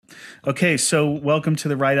Okay, so welcome to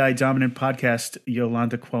the Right Eye Dominant podcast,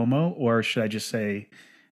 Yolanda Cuomo, or should I just say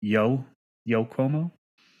Yo Cuomo?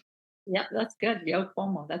 Yep, that's good. Yo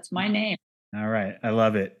Cuomo, that's my name. All right, I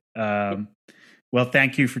love it. Well,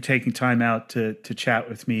 thank you for taking time out to chat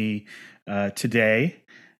with me today.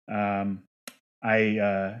 Um, I,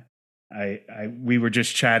 uh, we were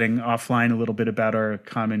just chatting offline a little bit about our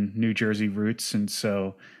common New Jersey roots, and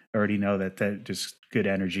so I already know that just good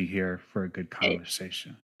energy here for a good Hey,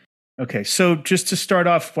 conversation. Okay, so just to start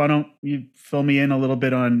off, why don't you fill me in a little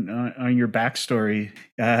bit on your backstory,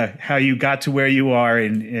 how you got to where you are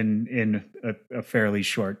in a fairly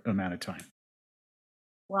short amount of time?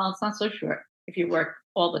 well, it's not so short if you work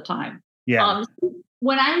all the time. Yeah. Um,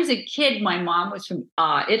 when I was a kid, my mom was from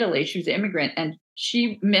Italy. She was an immigrant, and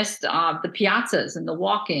she missed the piazzas and the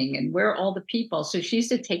walking and where all the people. So she used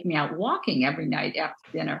to take me out walking every night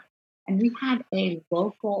after dinner. And we had a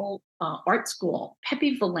local art school,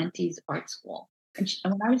 Pepe Valenti's art school. And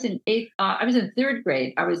when I was in I was in third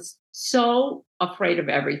grade. I was so afraid of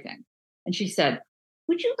everything. And she said,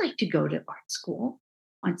 "Would you like to go to art school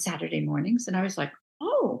on Saturday mornings?" And I was like,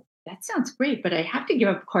 "Oh, that sounds great, but I have to give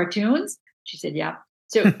up cartoons." She said, "Yeah."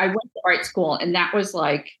 So I went to art school, and that was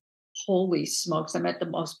like, holy smokes! I met the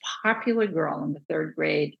most popular girl in the third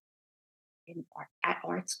grade at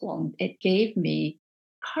art school, and it gave me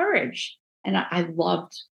courage. And I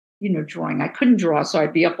loved, drawing. I couldn't draw, so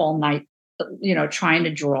I'd be up all night, trying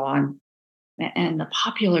to draw. And the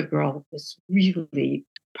popular girl was really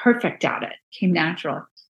perfect at it. Came natural.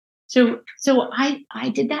 So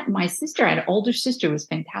I did that. My sister, I had an older sister, who was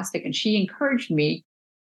fantastic, and she encouraged me.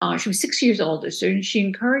 She was 6 years older, so she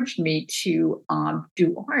encouraged me to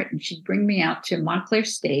do art, and she'd bring me out to Montclair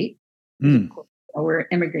State because, of Mm. course, we're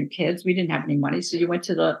immigrant kids. We didn't have any money, so you went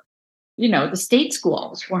to the state school. It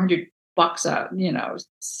was $400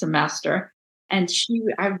 semester. And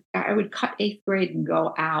I would cut eighth grade and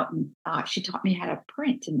go out, and she taught me how to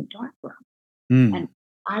print in the darkroom. Mm. And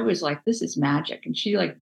I was like, this is magic. And she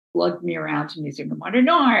like lugged me around to Museum of Modern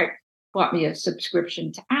Art, bought me a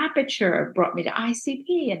subscription to Aperture, brought me to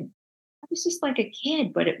ICP. And I was just like a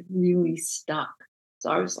kid, but it really stuck.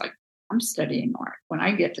 So I was like, I'm studying art. When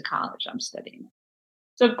I get to college, I'm studying it.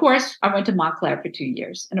 So of course I went to Montclair for 2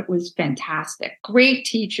 years, and it was fantastic. Great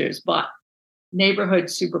teachers, but neighborhood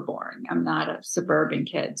super boring. I'm not a suburban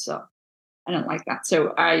kid, so I don't like that.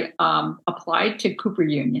 So I applied to Cooper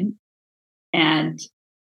Union, and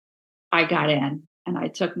I got in, and I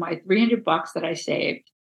took my $300 that I saved,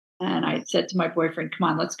 and I said to my boyfriend, "Come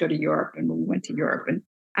on, let's go to Europe." And we went to Europe. And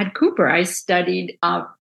at Cooper, I studied uh,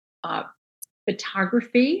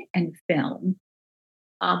 photography and film.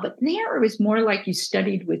 But there, it was more like you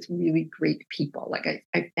studied with really great people. Like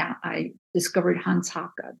I discovered Hans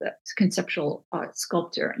Haacke, the conceptual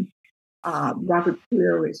sculptor, and Robert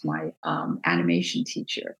Peer was my animation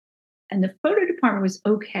teacher. And the photo department was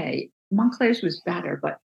okay. Montclair's was better,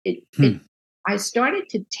 but it Hmm. it I started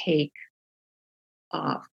to take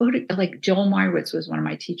photo, like Joel Meyerowitz was one of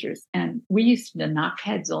my teachers, and we used to knock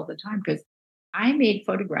heads all the time because I made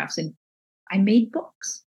photographs and I made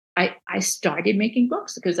books. I started making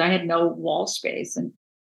books because I had no wall space, and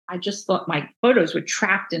I just thought my photos were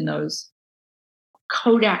trapped in those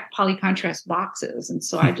Kodak polycontrast boxes, and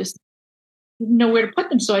so I just didn't know where to put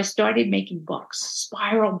them. So I started making books,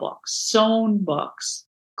 spiral books, sewn books,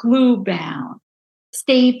 glue bound,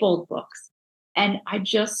 stapled books, and I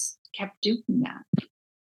just kept doing that.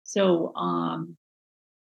 So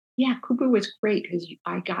yeah, Cooper was great because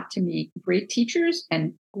I got to meet great teachers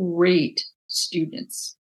and great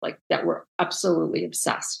students, like that were absolutely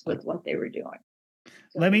obsessed with what they were doing.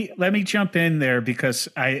 So Let me jump in there because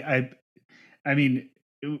I mean,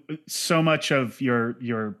 so much of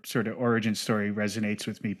your sort of origin story resonates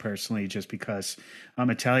with me personally, just because I'm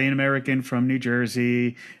Italian American from New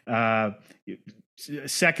Jersey,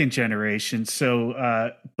 second generation.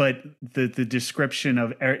 So, but the description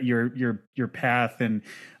of your path, and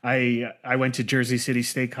I went to Jersey City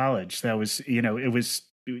State College. That was, it was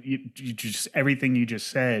you just everything you just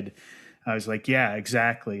said. I was like, yeah,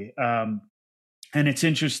 exactly. And it's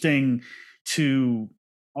interesting to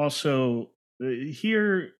also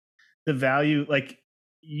hear the value, like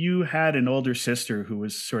you had an older sister who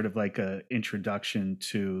was sort of like a introduction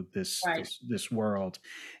to right. this world.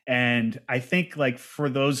 And I think, like, for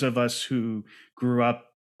those of us who grew up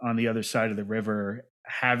on the other side of the river,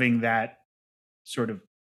 having that sort of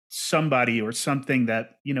somebody or something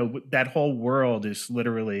that, that whole world is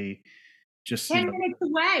literally just, 10 minutes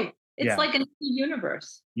away. It's yeah. like another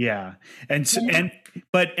universe. Yeah. And You know?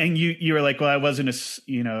 and you were like, well, I wasn't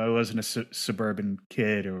I wasn't a suburban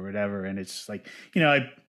kid or whatever. And it's like, I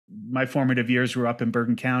my formative years were up in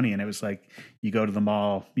Bergen County, and it was like you go to the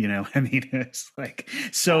mall, I mean, it's like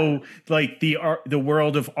so like the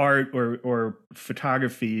world of art or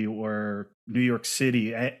photography or New York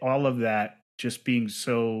City, all of that just being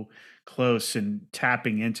so close and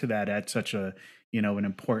tapping into that at such a an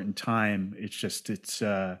important time. It's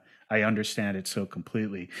I understand it so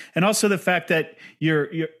completely. And also the fact that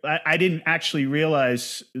I didn't actually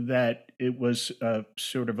realize that it was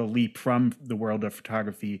sort of a leap from the world of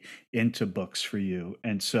photography into books for you.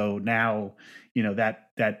 And so now,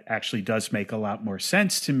 that actually does make a lot more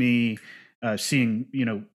sense to me, seeing,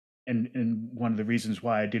 and one of the reasons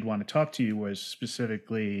why I did want to talk to you was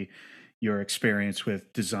specifically your experience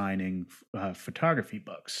with designing photography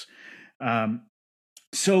books.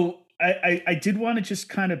 So I did want to just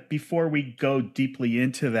kind of, before we go deeply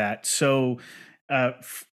into that. So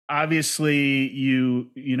obviously you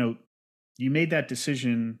made that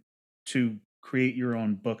decision to create your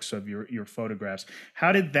own books of your photographs.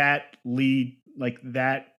 How did that lead, like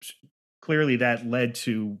that, clearly that led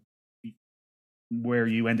to where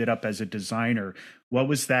you ended up as a designer. What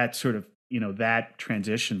was that sort of, that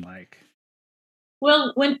transition like?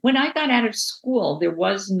 Well, when I got out of school, there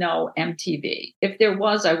was no MTV. If there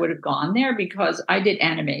was, I would have gone there because I did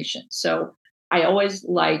animation. So I always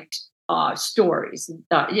liked stories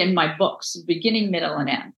in my books, beginning, middle, and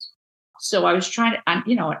end. So I was trying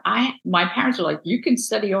to, my parents were like, you can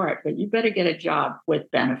study art, but you better get a job with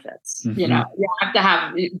benefits. Mm-hmm. You have to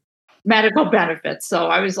have medical benefits. So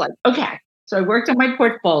I was like, okay. So I worked on my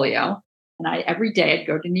portfolio, and every day I'd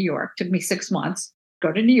go to New York. Took me 6 months.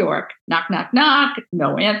 Go to New York, knock, knock, knock,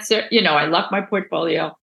 no answer. I left my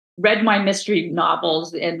portfolio, read my mystery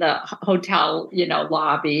novels in the hotel,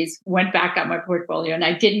 lobbies, went back on my portfolio, and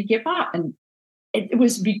I didn't give up. And it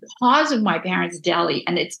was because of my parents' deli.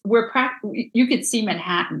 And you could see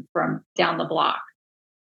Manhattan from down the block.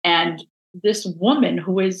 And this woman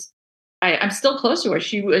who is, I'm still close to her.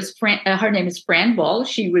 She was, her name is Fran Bull.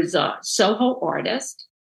 She was a Soho artist,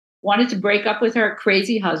 wanted to break up with her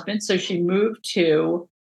crazy husband. So she moved to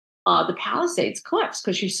the Palisades Cliffs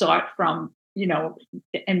because she saw it from,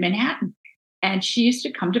 in Manhattan. And she used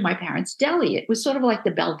to come to my parents' deli. It was sort of like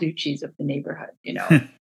the Balducci's of the neighborhood.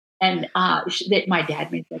 And my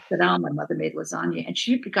dad made mascarpone, my mother made lasagna, and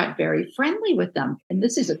she got very friendly with them. And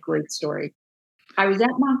this is a great story. I was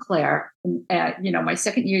at Montclair, my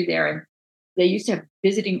second year there, and they used to have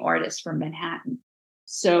visiting artists from Manhattan.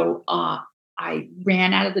 So I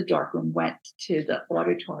ran out of the darkroom, went to the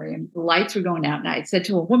auditorium. The lights were going out, and I said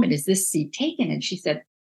to a woman, "Is this seat taken?" And she said,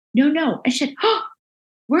 "No, no." And she said, "Oh,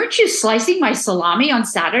 weren't you slicing my salami on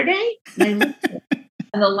Saturday?" And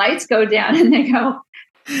the lights go down, and they go,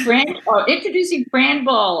 introducing Fran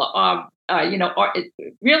Bull,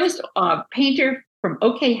 realist painter from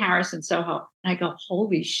OK Harris in Soho. And I go,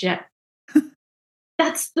 holy shit,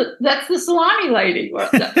 that's the salami lady.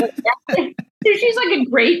 She's like a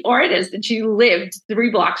great artist, and she lived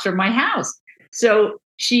 3 blocks from my house. So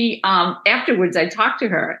she, afterwards, I talked to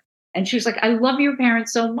her, and she was like, "I love your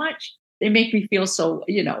parents so much. They make me feel so,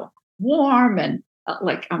 warm and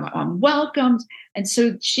like I'm welcomed." And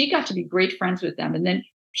so she got to be great friends with them. And then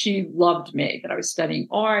she loved me that I was studying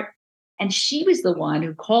art. And she was the one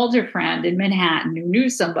who called her friend in Manhattan who knew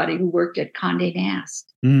somebody who worked at Condé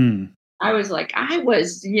Nast. Mm. I was like,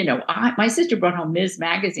 my sister brought home Ms.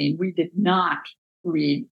 Magazine. We did not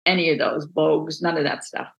read any of those Vogues, none of that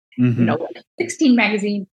stuff. Mm-hmm. 16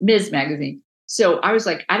 magazine, Ms. Magazine. So I was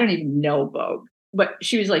like, I don't even know Vogue. But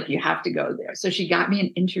she was like, you have to go there. So she got me an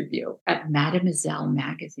interview at Mademoiselle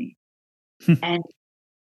magazine. And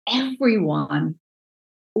everyone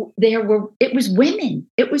it was women.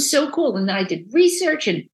 It was so cool. And then I did research,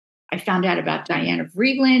 and I found out about Diana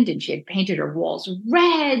Vreeland, and she had painted her walls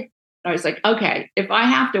red. I was like, okay, if I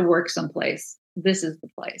have to work someplace, this is the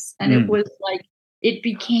place. And it was like, it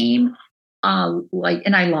became like,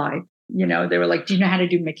 and I lied, they were like, do you know how to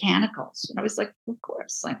do mechanicals? And I was like, of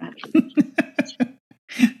course I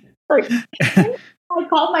I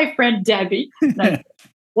called my friend Debbie, and I said,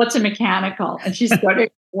 what's a mechanical? And she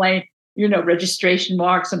started explaining, registration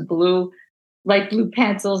marks and light blue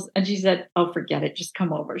pencils. And she said, oh, forget it. Just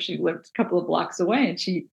come over. She lived a couple of blocks away, and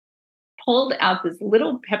she pulled out this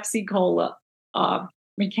little Pepsi Cola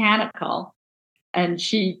mechanical. And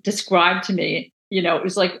she described to me, it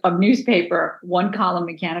was like a newspaper, 1-column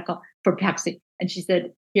mechanical for Pepsi. And she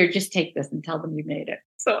said, here, just take this and tell them you made it.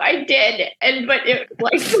 So I did. But it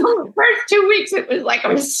like the first 2 weeks, it was like I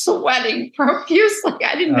was sweating profusely.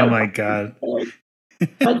 I didn't know. Oh my God.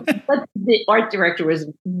 but the art director was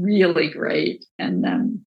really great.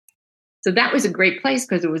 And so that was a great place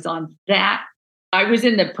because it was on that I was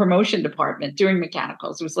in the promotion department doing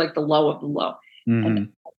mechanicals. It was like the low of the low. And Hmm.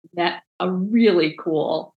 I met a really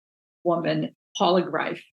cool woman, Paula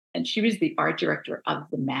Greif, and she was the art director of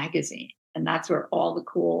the magazine. And that's where all the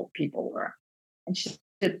cool people were. And she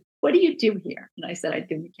said, "What do you do here?" And I said, "I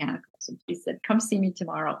do mechanicals." And she said, "Come see me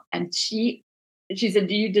tomorrow." And she said,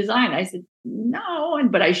 "Do you design?" I said, "No."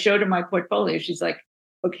 But I showed her my portfolio. She's like,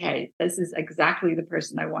 "Okay, this is exactly the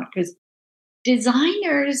person I want." Because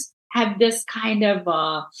designers have this kind of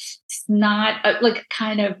snot, like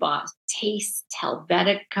kind of taste,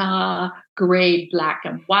 Helvetica, gray, black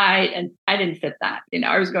and white, and I didn't fit that.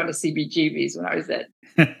 I was going to CBGBs when I was at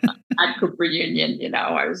Cooper Union.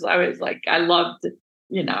 I was like, I loved, the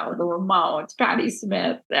Ramones, Patti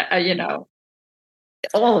Smith,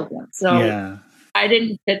 all of them. So Yeah. I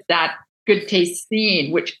didn't fit that good taste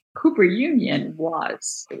scene, which Cooper Union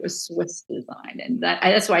was. It was Swiss design, and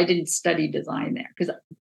that's why I didn't study design there, because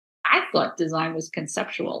I thought design was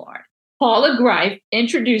conceptual art. Paula Greif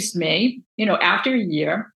introduced me, after a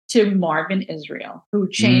year, to Marvin Israel, who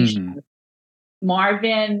changed. Mm.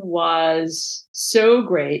 Marvin was so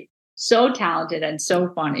great, so talented, and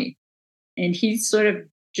so funny. And he sort of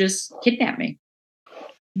just kidnapped me.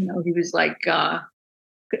 He was like,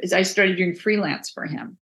 'cause I started doing freelance for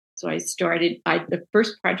him. So the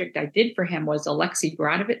first project I did for him was Alexei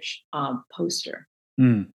Bradovich poster.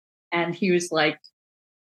 Mm. And he was like,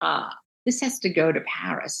 this has to go to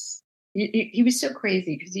Paris. He was so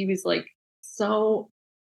crazy because he was like,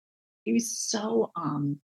 he was so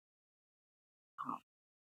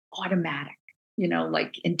automatic,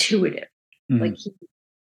 like intuitive. Like Mm.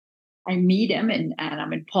 I meet him and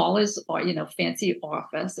I'm in Paula's, fancy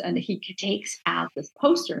office, and he takes out this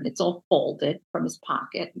poster and it's all folded from his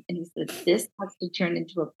pocket. And he said, "This has to turn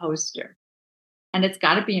into a poster and it's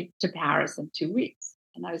got to be to Paris in 2 weeks."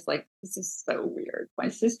 And I was like, "This is so weird." My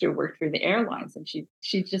sister worked for the airlines and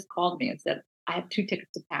she just called me and said, "I have 2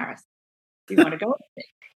 tickets to Paris. Do you want to go with me?"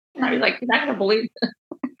 And I was like, "You're not going to believe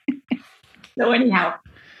this." So anyhow,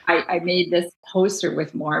 I made this poster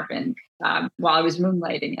with Marvin while I was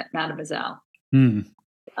moonlighting at Mademoiselle. Mm.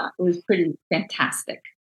 It was pretty fantastic.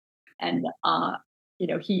 And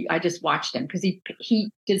I just watched him because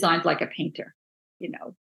he designed like a painter,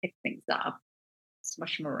 pick things up,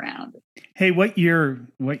 smush them around. Hey, what year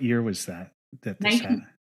was that this 19, happened?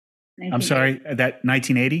 I'm 1980. sorry, that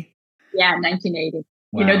 1980? Yeah, 1980.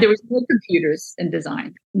 Wow. There was no computers in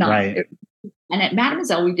design, none. Right. And at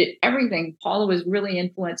Mademoiselle, we did everything. Paula was really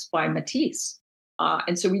influenced by Matisse.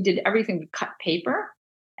 And so we did everything. We cut paper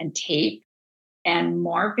and tape. And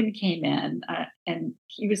Marvin came in and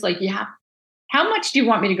he was like, "Yeah, how much do you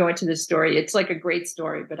want me to go into this story? It's like a great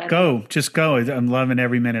story, but I don't know." Just go. I'm loving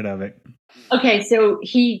every minute of it. Okay, so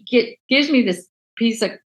he gives me this piece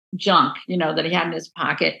of junk, that he had in his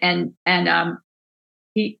pocket, and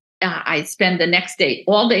I spend the next day,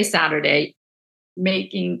 all day Saturday,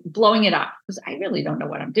 blowing it up because I really don't know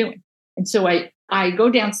what I'm doing. And so I go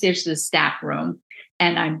downstairs to the staff room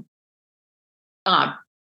and I'm uh,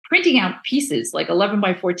 printing out pieces, like 11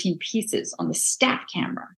 by 14 pieces on the staff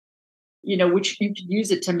camera, which you could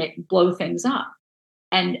use it to blow things up.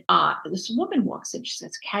 And this woman walks in. She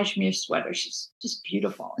says, "Cashmere sweater." She's just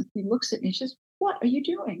beautiful. And he looks at me and she says, "What are you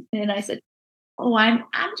doing?" And I said, "Oh, I'm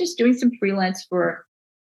just doing some freelance for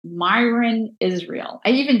Myron Israel." I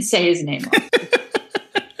even say his name wrong.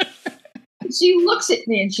 She looks at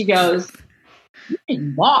me and she goes, "You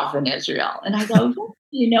mean Marvin Israel?" And I go, "Yeah,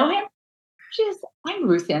 do you know him?" She says, "I'm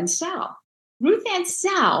Ruth Ansell." Ruth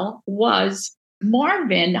Ansell was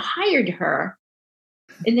Marvin hired her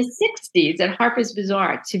in the 60s at Harper's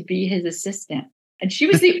Bazaar to be his assistant. And she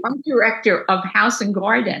was the art director of House and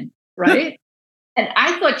Garden, right? And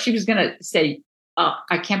I thought she was going to say, "Oh,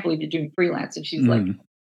 I can't believe you're doing freelance." And she's like, Mm.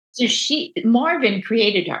 so Marvin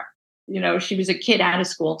created her. She was a kid out of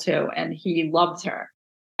school too, and he loved her.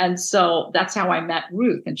 And so that's how I met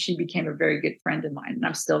Ruth, and she became a very good friend of mine. And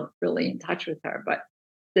I'm still really in touch with her. But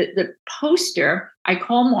the poster, I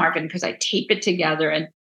call Marvin because I tape it together and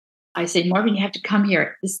I say, "Marvin, you have to come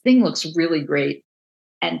here. This thing looks really great."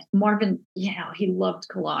 And Marvin, he loved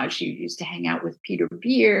collage. He used to hang out with Peter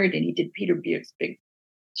Beard, and he did Peter Beard's big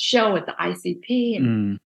show at the ICP. And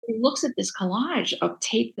Mm. he looks at this collage of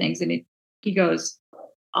tape things, and he goes,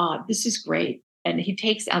 "This is great." And he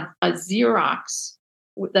takes out a Xerox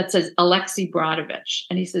that says Alexei Bradovich,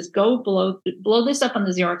 and he says, "Go blow this up on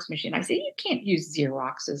the Xerox machine." I say, "You can't use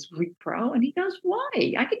Xerox as repro." And he goes,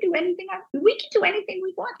 "Why? I could do anything. We can do anything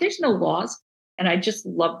we want. There's no laws." And I just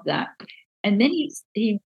loved that. And then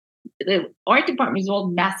the art department was all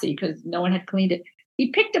messy because no one had cleaned it.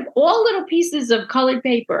 He picked up all little pieces of colored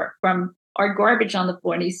paper from our garbage on the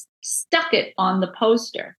floor, and he stuck it on the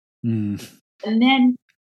poster. Mm. And then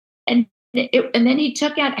and then he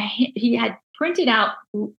took out he had printed out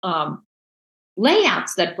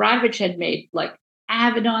layouts that Brodovich had made, like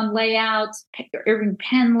Avedon layouts, Irving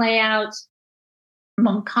Penn layouts,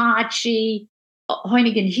 Moncaci,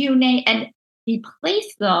 Hoynigan Hune, and he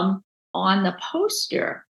placed them on the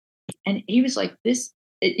poster. And he was like, this,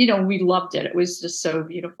 we loved it. It was just so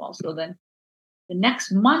beautiful. So then the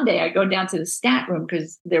next Monday, I go down to the stat room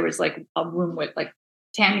because there was like a room with like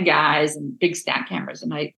 10 guys and big stat cameras.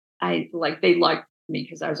 And I like, they liked me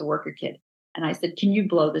because I was a worker kid. And I said, can you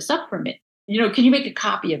blow this up for me? Can you make a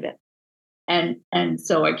copy of it? And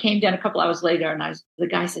so I came down a couple hours later, and the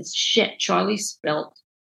guy said, shit, Charlie spilled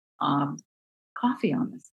coffee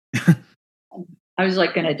on this. I was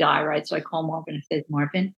like going to die, right? So I call Marvin and said,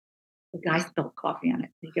 Marvin, the guy spilled coffee on it.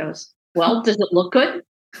 He goes, well, does it look good?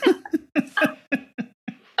 So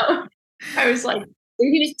I was like,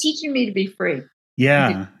 he was teaching me to be free.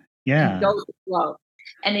 Yeah. Yeah. Go with the flow.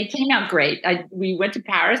 And it came out great. We went to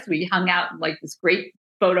Paris. We hung out in like this great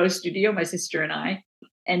photo studio, my sister and I,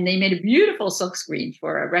 and they made a beautiful silkscreen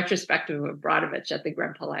for a retrospective of Brodovich at the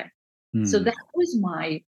Grand Palais. So that was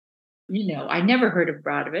my, I never heard of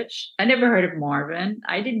Brodovich. I never heard of Marvin.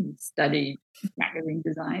 I didn't study magazine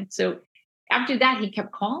design. So after that, he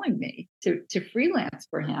kept calling me to freelance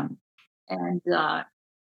for him. And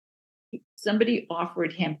somebody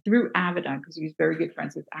offered him through Avedon, because he was very good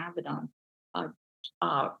friends with Avedon,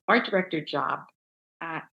 art director job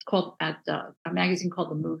at a magazine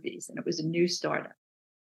called The Movies, and it was a new startup.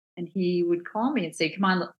 And he would call me and say, "Come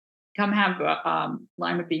on, come have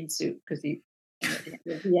lima bean soup," because he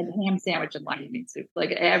had ham sandwich and lima bean soup,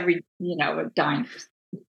 like every diners.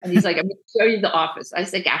 And he's like, "I'm going to show you the office." I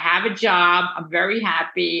said, "I have a job. I'm very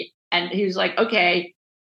happy." And he was like, "Okay,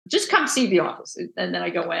 just come see the office." And then I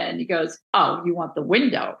go in, and he goes, "Oh, you want the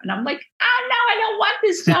window?" And I'm like, "Oh no, I don't want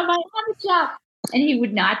this job. I have a job." And he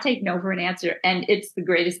would not take no for an answer. And it's the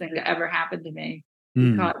greatest thing that ever happened to me,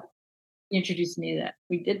 because he introduced me to,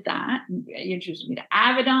 we did that. And he introduced me to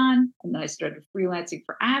Avedon, and then I started freelancing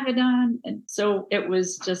for Avedon. And so it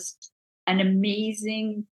was just an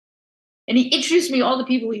amazing, and he introduced me to all the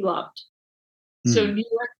people he loved. So New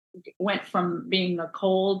York went from being a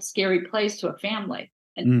cold, scary place to a family.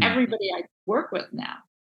 And everybody I work with now,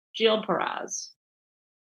 Jill Perez,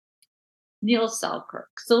 Neil Selkirk,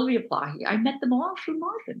 Sylvia Plahi, I met them all through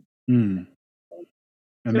Marvin.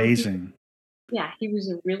 Amazing. So he was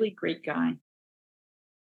a really great guy.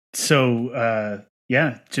 So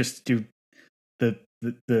just do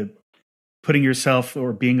the putting yourself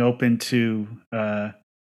or being open to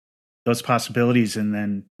those possibilities, and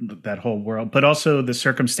then that whole world, but also the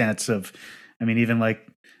circumstance of, I mean, even like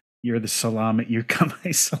you're the salami, you come my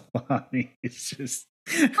salami. It's just,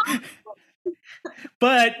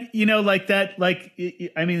 but like that, like,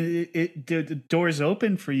 I mean, the doors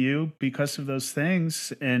open for you because of those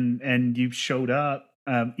things, and you showed up,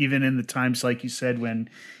 even in the times, like you said, when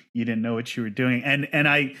you didn't know what you were doing. And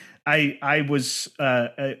I was,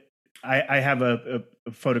 I have a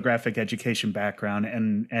photographic education background,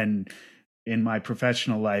 and in my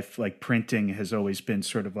professional life, like printing has always been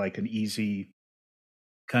sort of like an easy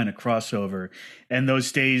kind of crossover. And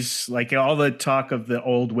those days, like all the talk of the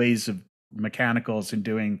old ways of mechanicals and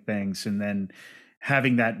doing things, and then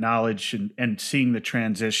having that knowledge and seeing the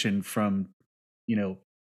transition from,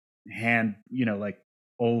 hand, like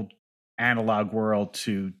old analog world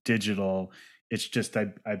to digital. It's just, I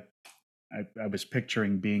was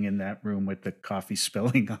picturing being in that room with the coffee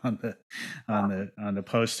spilling on the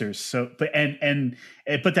posters. So, but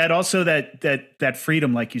but that also, that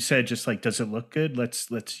freedom, like you said, just like, does it look good?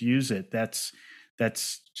 Let's use it. That's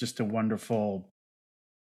just a wonderful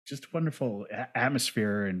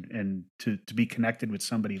atmosphere, and to be connected with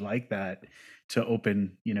somebody like that, to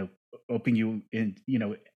open you in,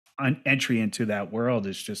 entry into that world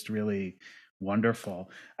is just really wonderful.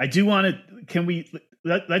 I do want to,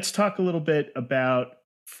 let's talk a little bit about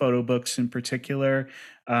photo books in particular.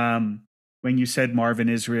 When you said Marvin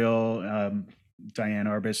Israel, Diane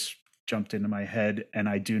Arbus jumped into my head, and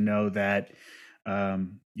I do know that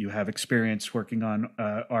you have experience working on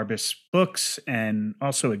Arbus books and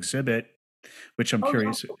also exhibit, which I'm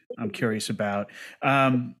curious about.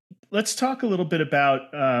 Let's talk a little bit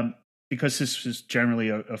about, because this is generally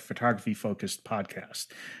a photography focused podcast,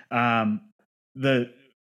 the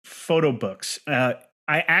photo books. I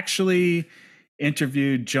actually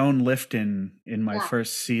interviewed Joan Lifton in my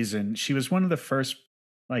first season. She was one of the first,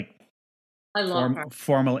 like, I love her.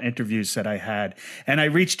 formal interviews that I had, and I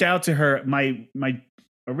reached out to her. My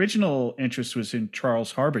original interest was in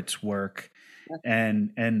Charles Harbert's work,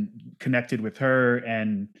 and connected with her,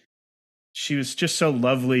 and she was just so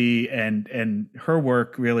lovely, and her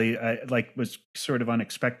work really like was sort of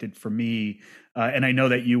unexpected for me. And I know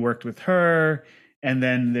that you worked with her, and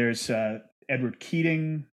then there's Edward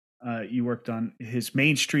Keating. You worked on his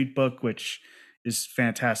Main Street book, which is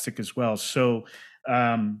fantastic as well. So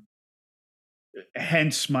um,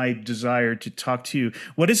 hence my desire to talk to you.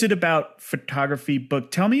 What is it about photography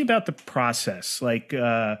book? Tell me about the process. Like,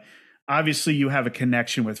 obviously you have a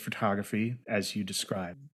connection with photography as you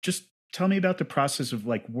described. Just tell me about the process of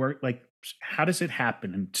like work, like how does it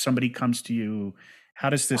happen? And somebody comes to you, how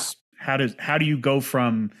do you go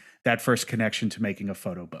from that first connection to making a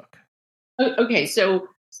photo book? Okay, so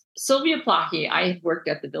Sylvia Plahi, I had worked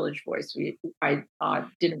at the Village Voice. I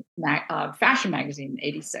did a fashion magazine in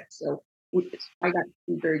 '86. So I got to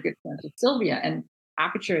be very good friends with Sylvia, and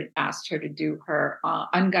Aperture had asked her to do her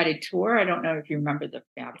unguided tour. I don't know if you remember the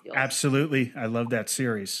Fabulous. Absolutely. I love that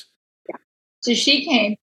series. Yeah. So she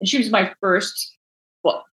came, and she was my first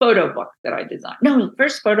photo book that I designed. No, the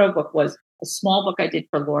first photo book was a small book I did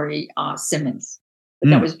for Laurie Simmons, but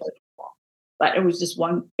that was very small. But it was just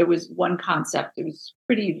one. It was one concept. It was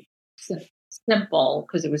pretty simple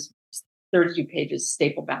because it was 32 pages,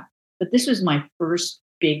 staple bound. But this was my first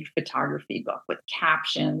big photography book with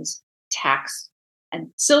captions, text, and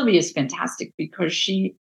Sylvia is fantastic because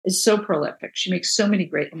she is so prolific. She makes so many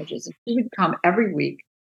great images, and she would come every week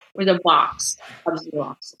with a box of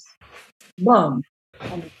Xeroxes. Boom,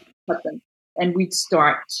 and put them, and we'd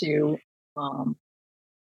start to.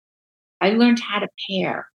 I learned how to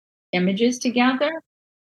pair images together.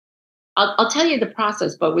 I'll tell you the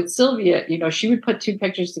process, but with Sylvia, she would put two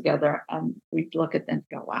pictures together, and we'd look at them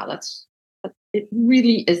and go, "Wow, it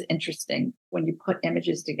really is interesting when you put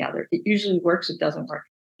images together. It usually works, it doesn't work."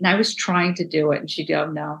 And I was trying to do it, and she'd go,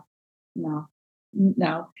 "No, no,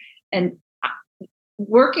 no." And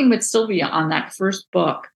working with Sylvia on that first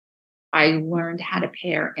book, I learned how to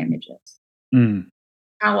pair images. Mm.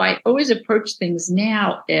 How I always approach things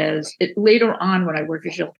now is later on when I worked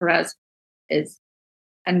with Gilles Perez is,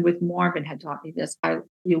 and with Marvin had taught me this,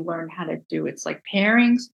 you learn how to do it's like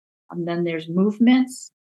pairings, and then there's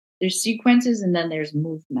movements, there's sequences, and then there's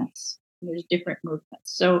movements. There's different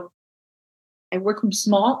movements. So I work from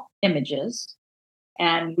small images,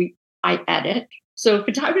 and I edit. So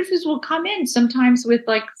photographers will come in sometimes with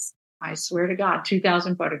like, I swear to God,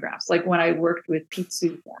 2,000 photographs. Like when I worked with Pete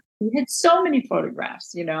Souza, he had so many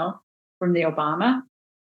photographs, from the Obama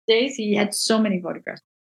days. He had so many photographs.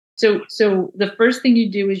 So the first thing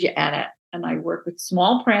you do is you edit, and I work with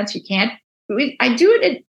small prints. You can't. I do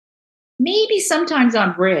it maybe sometimes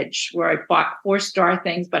on Bridge where I bought 4-star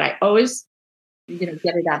things, but I always, get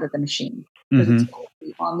it out of the machine because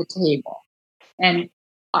it's on the table, and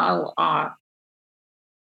I'll.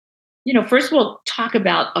 First we'll talk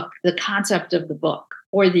about the concept of the book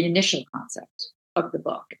or the initial concept of the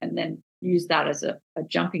book, and then use that as a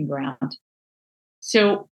jumping ground.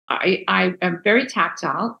 So I am very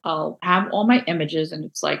tactile. I'll have all my images, and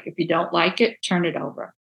it's like, if you don't like it, turn it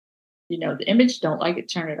over. The image, don't like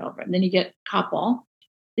it, turn it over. And then you get a couple.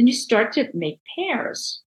 Then you start to make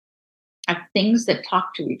pairs of things that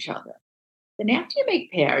talk to each other. Then after you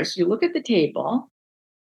make pairs, you look at the table.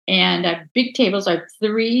 And I have big tables. I have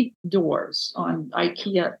 3 doors on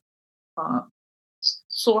IKEA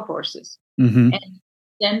sawhorses. Mm-hmm. And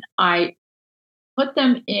then I put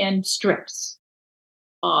them in strips.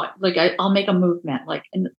 Like I'll make a movement,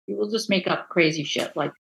 and we'll just make up crazy shit,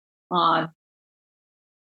 like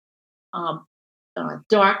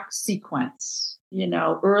dark sequence,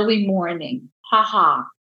 early morning, haha,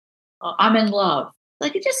 I'm in love.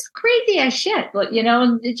 Like it's just crazy as shit,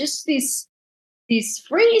 and it just these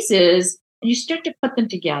phrases, and you start to put them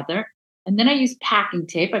together. And then I use packing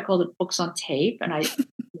tape. I call it books on tape. And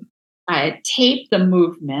I tape the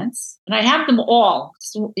movements, and I have them all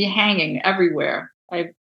hanging everywhere.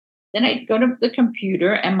 Then I go to the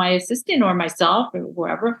computer, and my assistant or myself or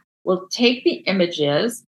whoever will take the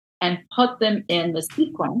images and put them in the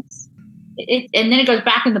sequence. And then it goes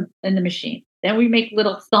back in the machine. Then we make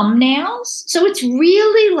little thumbnails. So it's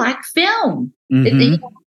really like film. Mm-hmm.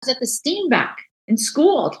 It's at the Steenbeck in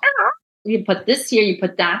school. You put this here, you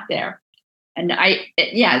put that there. And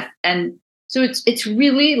and so it's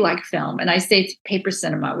really like film. And I say it's paper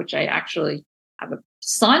cinema, which I actually have a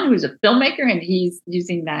son who's a filmmaker, and he's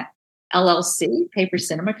using that LLC, paper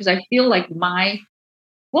cinema, because I feel like my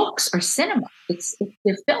books are cinema.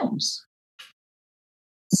 They're films.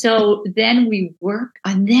 So then we work,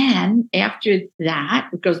 and then after that,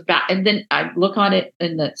 it goes back, and then I look on it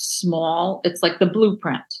in the small, it's like the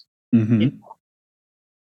blueprint. Mm-hmm.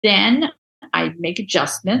 Then I make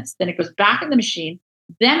adjustments. Then it goes back in the machine.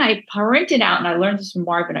 Then I print it out, and I learned this from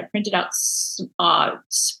Marvin. I printed out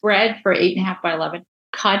spread for 8.5 by 11,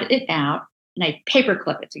 cut it out, and I paper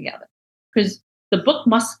clip it together because the book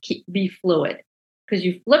must be fluid. Because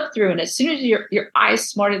you flip through, and as soon as your eye is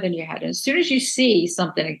smarter than your head, and as soon as you see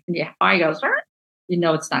something, and your eye goes, you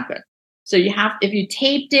know it's not good. So you have, if you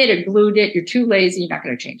taped it or glued it, you're too lazy, you're not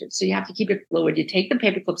going to change it. So you have to keep it fluid. You take the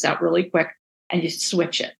paper clips out really quick, and you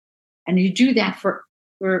switch it, and you do that for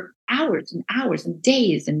hours and hours and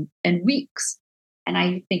days and weeks. And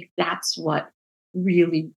I think that's what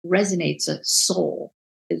really resonates a soul,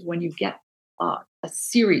 is when you get a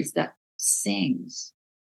series that sings.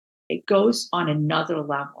 It goes on another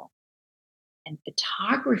level. And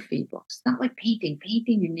photography books, not like painting.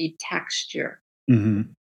 Painting, you need texture. Mm-hmm.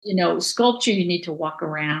 You know, sculpture, you need to walk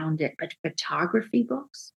around it. But photography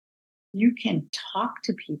books, you can talk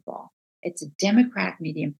to people. It's a democratic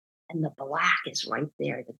medium, and the black is right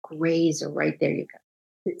there. The grays are right there. You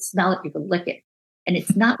can smell it, you can lick it. And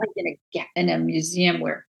it's not like in a museum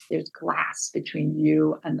where there's glass between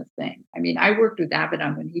you and the thing. I mean, I worked with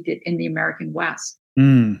Avedon when he did In the American West.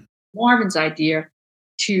 Mm. Marvin's idea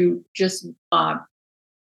to just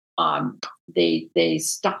they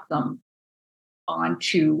stuck them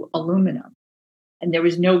onto aluminum, and there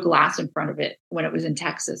was no glass in front of it when it was in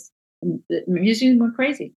Texas. And the museum went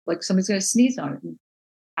crazy, like somebody's going to sneeze on it. And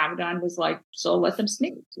Avedon was like, "So let them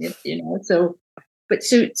sneeze," you know. So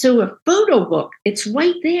a photo book, it's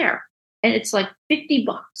right there, and it's like $50,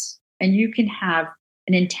 and you can have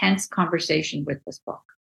an intense conversation with this book.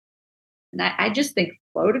 And I just think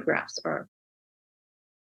photographs are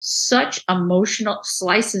such emotional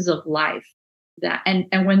slices of life that,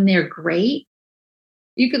 and when they're great,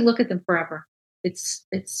 you could look at them forever. It's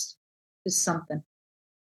just something.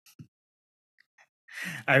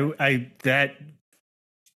 I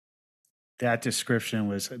that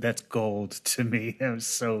description that's gold to me. It was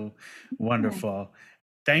so wonderful.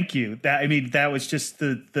 Thank you. That, I mean, that was just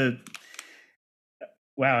the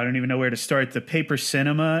wow, I don't even know where to start. The paper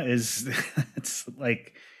cinema is it's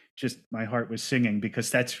like, just my heart was singing,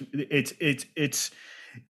 because that's it's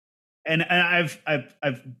and I've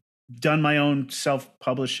done my own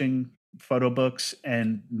self-publishing photo books,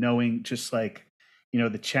 and knowing just like,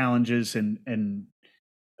 the challenges, uh,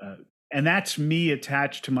 and that's me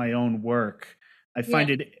attached to my own work. I Yeah. find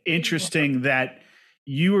it interesting that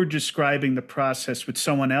you are describing the process with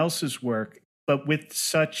someone else's work, but with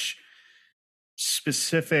such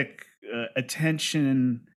specific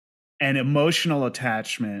attention and emotional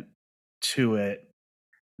attachment to it,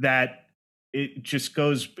 that it just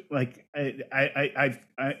goes like,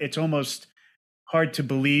 it's almost hard to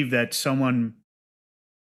believe that someone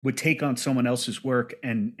would take on someone else's work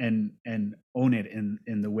and own it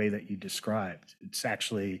in the way that you described. It's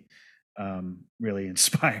actually really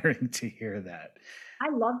inspiring to hear that. I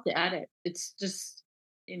love to edit. It's just,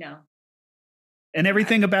 you know, And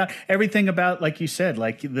everything about, like you said,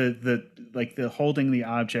 like the holding the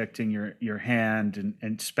object in your hand,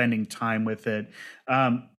 and spending time with it.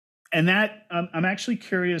 And that, I'm actually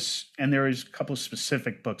curious, and there is a couple of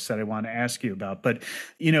specific books that I want to ask you about, but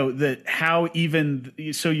the how, even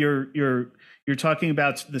so, you're talking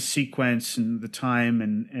about the sequence and the time,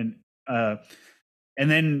 and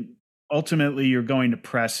then ultimately you're going to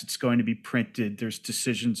press. It's going to be printed. There's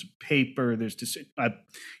decisions of paper. There's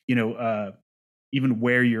you know even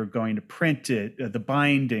where you're going to print it, the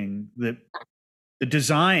binding, the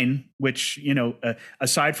design, which,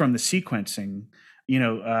 aside from the sequencing,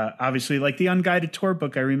 obviously, like the unguided tour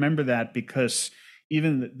book, I remember that because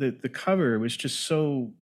even the cover was just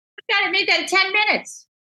so. God, I made that in 10 minutes.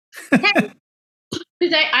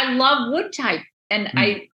 Because I love wood type, and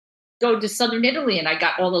I go to southern Italy, and I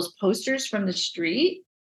got all those posters from the street,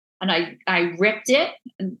 and I ripped it,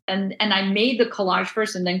 and I made the collage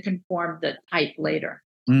first, and then conformed the type later.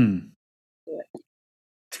 Mm.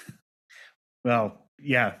 Well,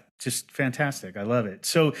 yeah, just fantastic. I love it.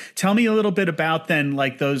 So tell me a little bit about then,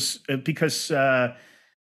 like those, because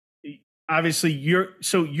obviously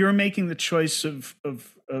you're making the choice of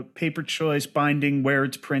paper choice, binding, where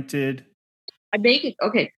it's printed. I make it,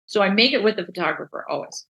 okay. So I make it with the photographer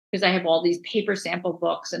always, because I have all these paper sample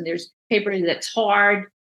books, and there's paper that's hard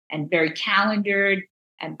and very calendared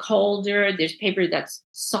and colder. There's paper that's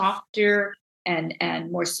softer and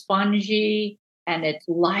more spongy, and it's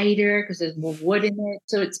lighter because there's more wood in it.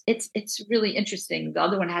 So it's really interesting. The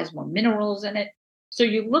other one has more minerals in it. So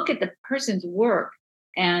you look at the person's work,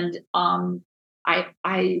 and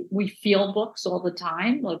we feel books all the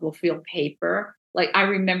time. Like, we'll feel paper. Like, I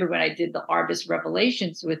remember when I did the Arbus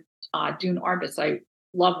Revelations with Dune Arbus. I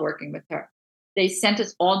love working with her. they sent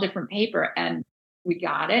us all different paper, and we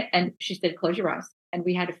got it. And she said, "Close your eyes," and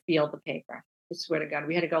we had to feel the paper. I swear to God,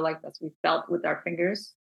 we had to go like this. We felt with our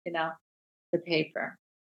fingers, the paper,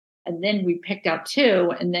 and then we picked out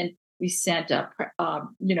two, and then we sent up,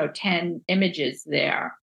 10 images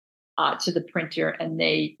there to the printer, and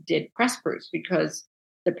they did press proofs because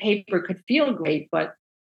the paper could feel great, but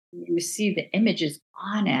you see the images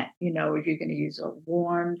on it. If you're going to use a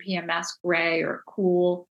warm PMS gray or a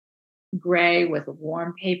cool gray with a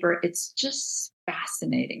warm paper, it's just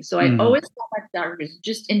fascinating. So I Mm. always tell my photographers,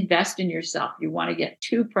 just invest in yourself. You want to get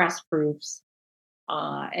two press proofs,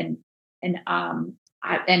 and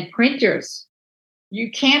and printers.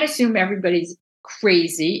 You can't assume everybody's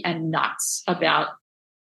crazy and nuts about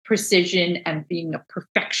precision and being a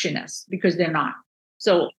perfectionist, because they're not.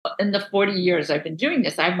 So in the 40 years I've been doing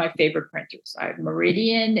this, I have my favorite printers. I have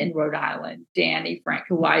Meridian in Rhode Island, Danny Frank,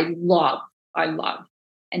 who I love. I love.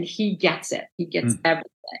 And he gets it. He gets Mm.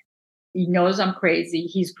 everything. He knows I'm crazy.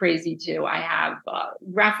 He's crazy too. I have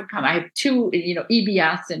Graphicom. I have two,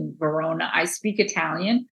 EBS in Verona. I speak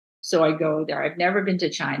Italian, so I go there. I've never been to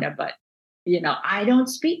China, but I don't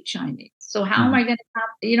speak Chinese. So how am Mm. I going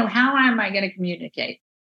to, how am I going to communicate?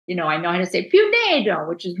 I know how to say più nero,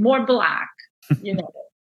 which is more black. You know,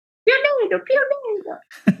 più nero, più nero.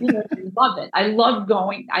 I love it. I love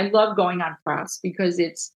going on press because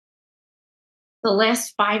it's the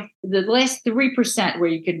last 3% where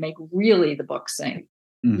you can make really the book sing.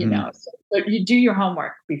 Hmm. So you do your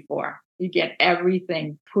homework before. You get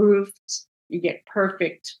everything proofed. You get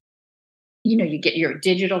perfect. You get your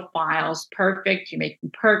digital files perfect. You make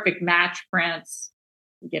perfect match prints.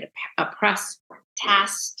 You get a press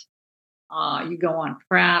test. You go on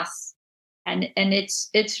press, and it's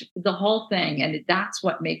the whole thing, and that's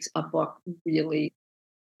what makes a book really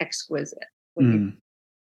exquisite. When you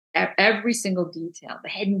Mm. every single detail, the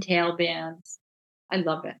head and tail bands, I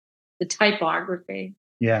love it. The typography.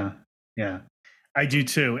 Yeah. Yeah. I do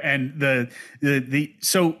too. And the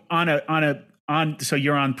so on so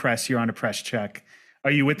you're on press, you're on a press check.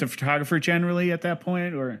 Are you with the photographer generally at that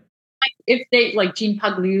point, or? If they like Gene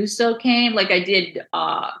Pagliuso came, like I did,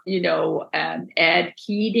 Ed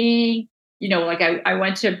Keating, like I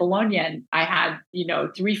went to Bologna and I had,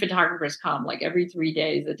 three photographers come, like every 3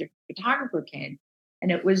 days, a different photographer came.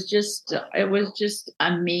 And it was just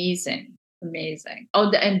amazing, amazing. Oh,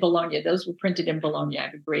 and Bologna, those were printed in Bologna. I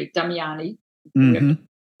have a great Damiani. We have Hmm.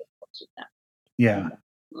 books with them. Yeah.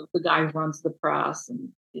 And the guy who runs the press, and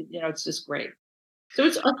it's just great. So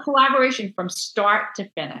it's a collaboration from start to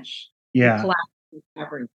finish. We Yeah. collaborate with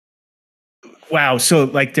everyone. Wow. So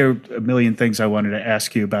like there are a million things I wanted to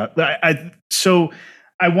ask you about. So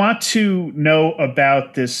I want to know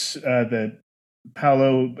about this the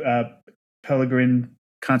Paolo Pellegrin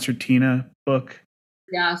concertina book,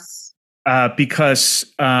 Yes. because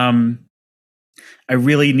I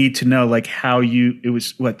really need to know like how it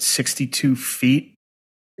was what, 62 feet.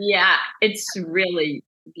 Yeah, it's really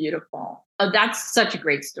beautiful. Oh, that's such a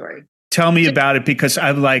great story. Tell me So, about it, because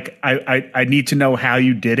I'm like I need to know how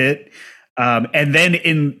you did it, and then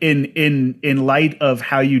in light of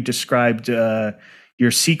how you described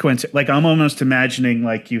your sequence, like I'm almost imagining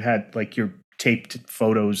like you had like your taped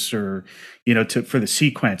photos or for the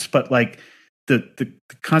sequence, but like the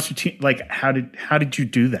concertina, like how did you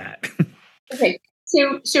do that? okay.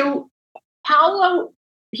 So Paolo,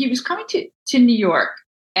 he was coming to New York,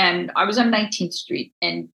 and I was on 19th Street,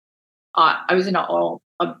 and I was in an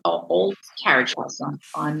old carriage house on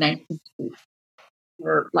 19th Street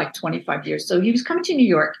for like 25 years. So he was coming to New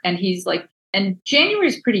York, and he's like, and January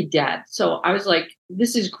is pretty dead. So I was like,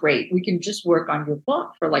 this is great. We can just work on your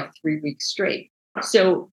book for like 3 weeks straight.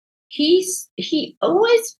 So he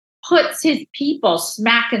always puts his people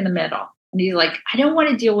smack in the middle. And he's like, I don't want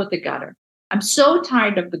to deal with the gutter. I'm so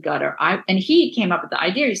tired of the gutter. And he came up with the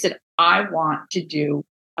idea. He said, I want to do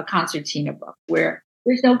a concertina book where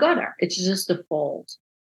there's no gutter. It's just a fold.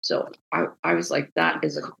 So I was like, that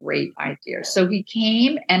is a great idea. So he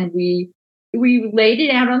came, and we laid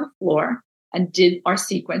it out on the floor and did our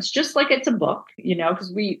sequence just like it's a book,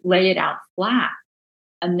 because we lay it out flat.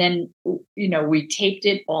 And then, we taped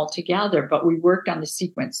it all together, but we worked on the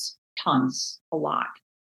sequence tons, a lot.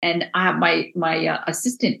 And my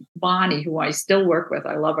assistant, Bonnie, who I still work with,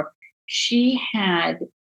 I love her. She had,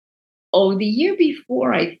 the year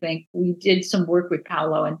before, I think we did some work with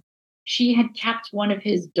Paolo, and she had kept one of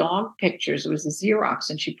his dog pictures. It was a Xerox,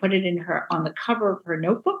 and she put it on the cover of her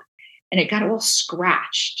notebook, and it got all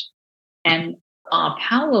scratched. And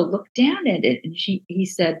Paolo looked down at it, and he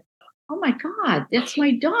said, "Oh my God, that's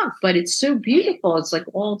my dog, but it's so beautiful. It's like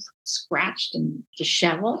all scratched and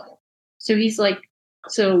disheveled." So he's like,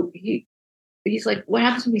 so But he's like, what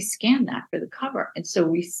happens when we scan that for the cover? And so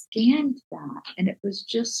we scanned that, and it was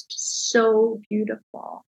just so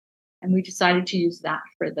beautiful. And we decided to use that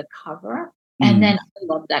for the cover. And then I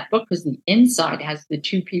love that book because the inside has the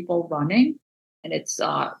two people running, and it's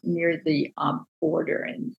near the border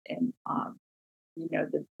and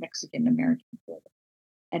the Mexican American border.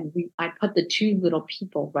 And I put the two little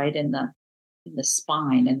people right in the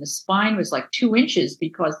spine, and the spine was like 2 inches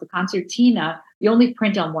because the concertina you only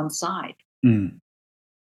print on one side.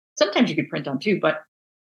 Sometimes you could print on two, but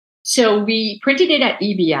so we printed it at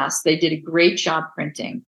EBS. They did a great job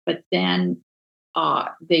printing, but then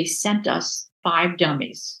they sent us 5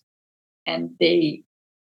 dummies, and the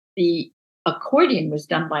accordion was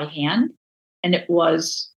done by hand, and it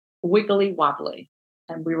was wiggly wobbly,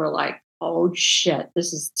 and we were like, oh shit,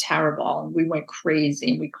 this is terrible. And we went crazy,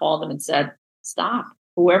 and we called them and said, stop,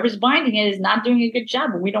 whoever's binding it is not doing a good job,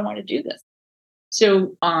 and we don't want to do this.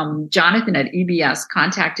 So Jonathan at EBS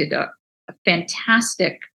contacted a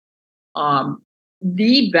fantastic,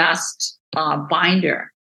 the best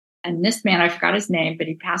binder. And this man, I forgot his name, but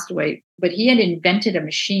he passed away. But he had invented a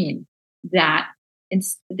machine that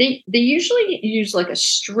they usually use like a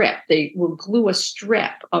strip. They will glue a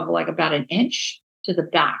strip of like about an inch to the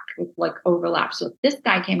back with like overlap. So this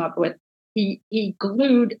guy came up with, he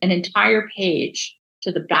glued an entire page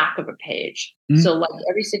to the back of a page. So like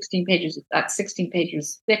every 16 pages, that 16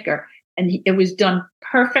 pages thicker. And it was done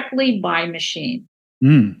perfectly by machine.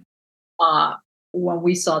 When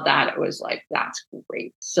we saw that, it was like, that's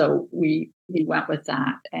great. So we went with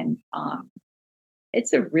that. And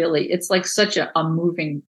it's like such a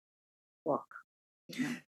moving book. You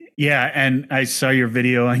know? Yeah, and I saw your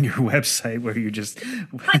video on your website where you're just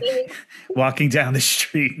walking down the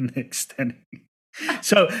street and extending.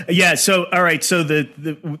 So yeah, so all right, so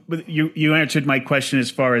you answered my question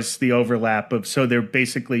as far as the overlap of, so they're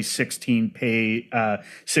basically 16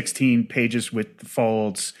 pages with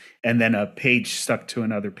folds, and then a page stuck to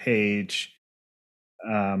another page,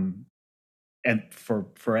 and for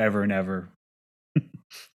forever and ever.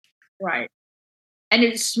 Right. And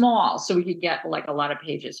it's small, so we could get like a lot of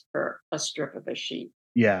pages per a strip of a sheet.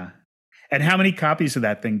 Yeah. And how many copies of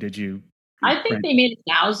that thing did you I think they made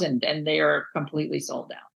 1,000, and they are completely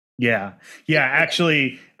sold out. Yeah. Yeah.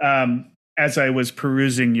 Actually, as I was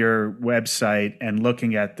perusing your website and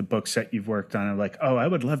looking at the books that you've worked on, I'm like, oh, I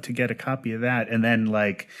would love to get a copy of that. And then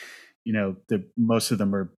most of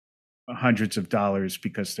them are hundreds of dollars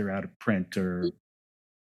because they're out of print or,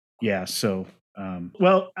 yeah. So,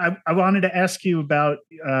 well, I wanted to ask you about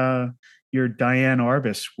your Diane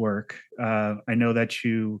Arbus work. I know that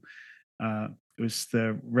it was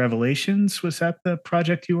the Revelations. Was that the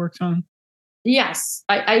project you worked on? Yes,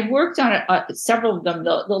 I worked on several of them.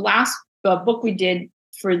 The last book we did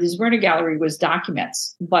for the Zwerner Gallery was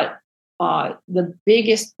Documents, but the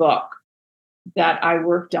biggest book that I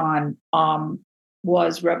worked on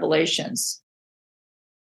was Revelations.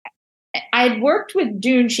 I had worked with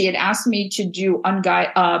Dune. She had asked me to do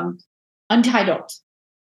Untitled,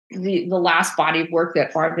 the last body of work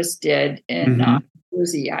that Arbus did in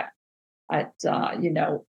Jersey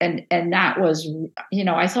and that was,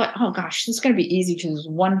 I thought, oh gosh, this is going to be easy because there's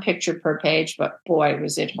one picture per page, but boy,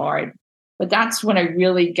 was it hard. But that's when I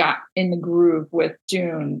really got in the groove with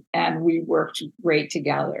Dune, and we worked great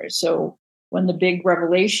together. So when the big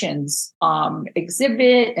Revelations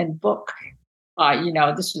exhibit and book,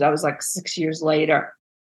 that was like 6 years later,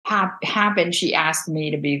 happened, she asked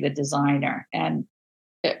me to be the designer. And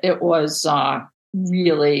it was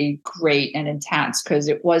really great and intense because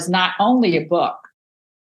it was not only a book,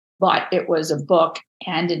 but it was a book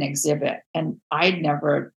and an exhibit. And I'd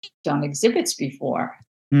never done exhibits before.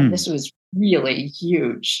 And this was really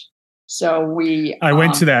huge. So I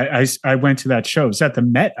went to that. I went to that show. It was at the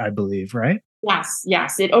Met, I believe, right?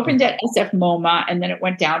 Yes. It opened at SF MoMA, and then it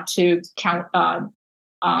went down to LA,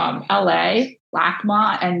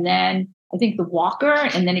 LACMA, and then I think the Walker,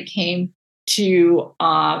 and then it came to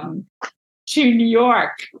New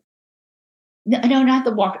York. No, not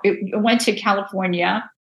the Walker. It went to California.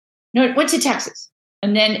 No, it went to Texas,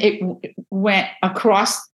 and then it went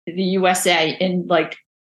across the USA in like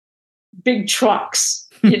big trucks,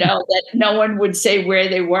 that no one would say where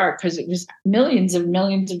they were because it was millions of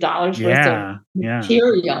dollars worth of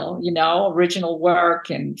material, original work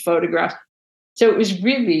and photographs. So it was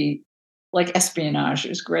really like espionage. It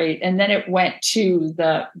was great. And then it went to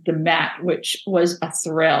the Met, which was a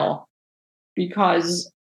thrill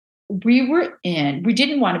because we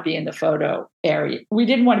didn't want to be in the photo area. We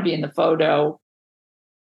didn't want to be in the photo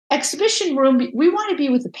exhibition room. We want to be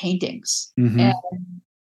with the paintings. And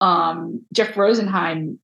Jeff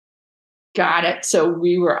Rosenheim Got it. So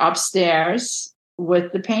we were upstairs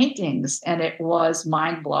with the paintings, and it was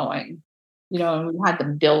mind blowing. And we had to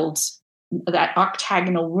build that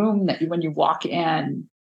octagonal room that when you walk in,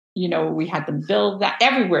 we had them build that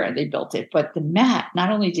everywhere they built it. But the Met,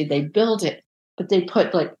 not only did they build it, but they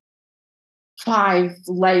put like 5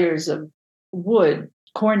 layers of wood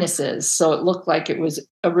cornices. So it looked like it was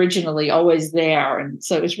originally always there. And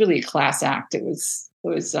so it was really a class act. It was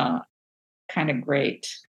kind of great.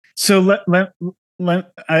 So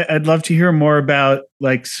I'd love to hear more about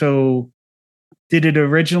like, so did it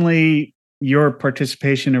originally, your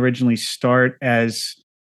participation originally start as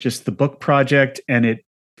just the book project and it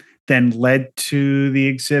then led to the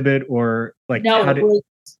exhibit, or like No, how did?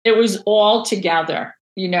 it was all together,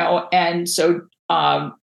 and so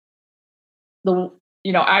I was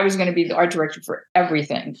going to be the art director for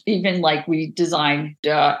everything. Even like we designed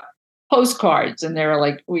postcards, and they were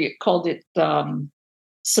like, we called it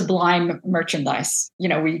sublime merchandise.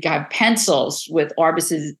 We got pencils with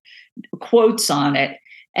Arbus's quotes on it.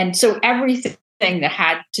 And so everything that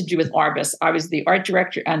had to do with Arbus, I was the art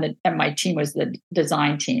director, and my team was the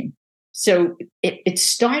design team. So it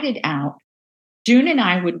started out, June and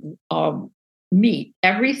I would meet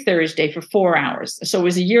every Thursday for 4 hours. So it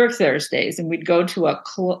was a year of Thursdays, and we'd go to a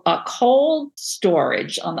cold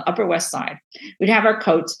storage on the Upper West Side. We'd have our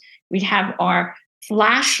coats, we'd have our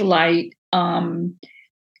flashlight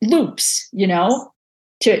loops,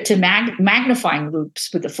 to magnifying loops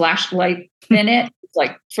with the flashlight in it,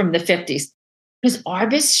 like from the 50s. Because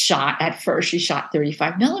Arbus shot at first, she shot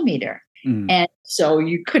 35 millimeter. And so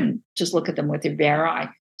you couldn't just look at them with your bare eye.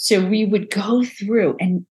 So we would go through,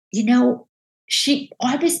 and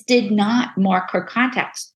Arbus did not mark her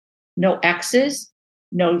contacts. No X's,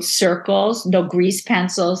 no circles, no grease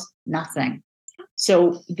pencils, nothing.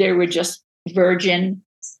 So they were just virgin,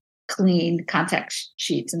 clean contact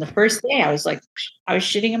sheets. And the first day I was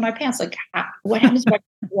shitting in my pants. Like, what happens if I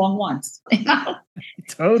wrong once?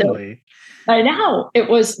 Totally. So, I know, it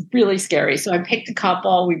was really scary. So I picked a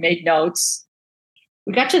couple, we made notes.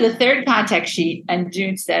 We got to the third contact sheet, and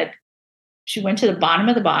June said, she went to the bottom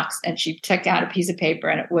of the box and she took out a piece of paper,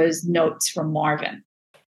 and it was notes from Marvin.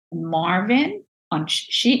 Marvin, on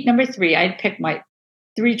sheet number 3, I'd picked my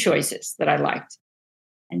 3 choices that I liked.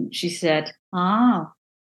 And she said, Marvin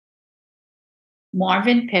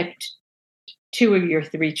picked 2 of your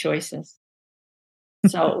 3 choices.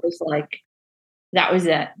 So it was like, that was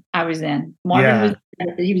it. I was in. Marvin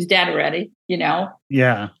he was dead already, Yeah.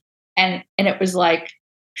 And it was like,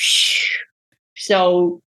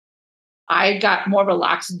 so I got more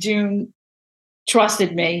relaxed. June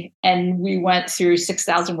trusted me, and we went through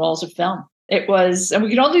 6,000 rolls of film. It was, and we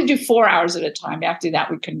could only do 4 hours at a time. After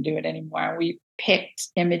that, we couldn't do it anymore. We picked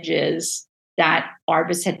images that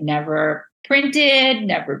Arbus had never printed,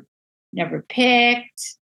 never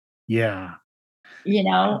picked. Yeah.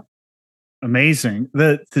 Amazing.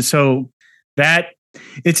 So that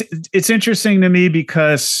it's interesting to me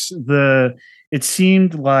because it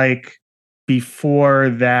seemed like before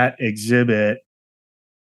that exhibit,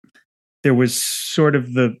 there was sort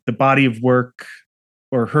of the body of work,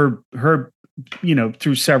 or her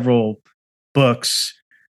through several books.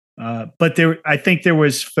 But I think there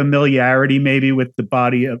was familiarity maybe with the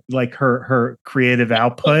body of like her creative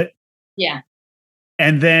output. Yeah.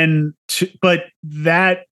 And then, but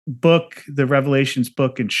that book, the Revelations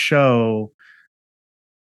book and show,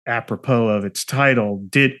 apropos of its title,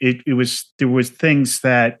 there was things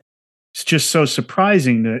that it's just so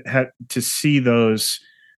surprising to see those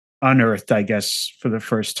unearthed, I guess, for the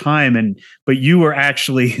first time. But you were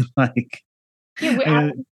actually like, I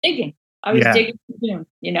was digging. I was digging,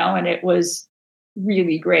 and it was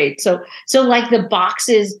really great. So like the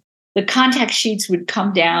boxes, the contact sheets would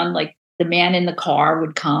come down, like the man in the car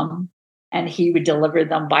would come and he would deliver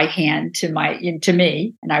them by hand to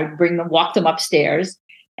me, and I would walk them upstairs.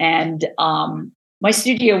 And my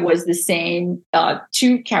studio was the same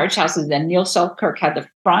 2 carriage houses. And Neil Selkirk had the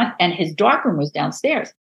front, and his darkroom was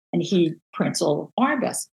downstairs, and he prints all of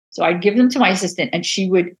Arbus. So I'd give them to my assistant, and she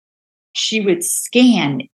would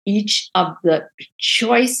scan each of the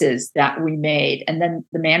choices that we made. And then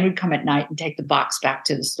the man would come at night and take the box back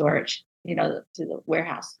to the storage, to the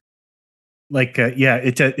warehouse. Like,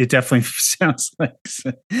 it definitely sounds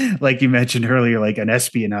like you mentioned earlier, like an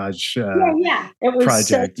espionage It was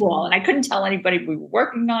project. So cool. And I couldn't tell anybody we were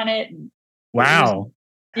working on it. Wow.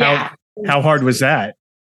 How hard was that?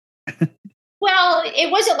 Well,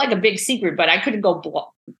 it wasn't like a big secret, but I couldn't go,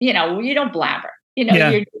 you don't blabber,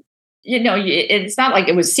 it's not like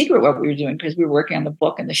it was secret what we were doing, because we were working on the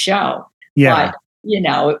book and the show. Yeah. But,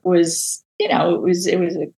 it was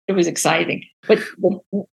exciting. But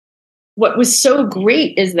what was so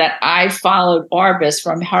great is that I followed Arbus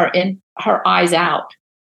from her eyes out,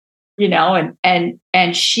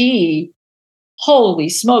 and she, holy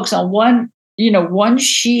smokes, on one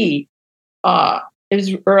sheet, it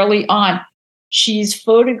was early on, she's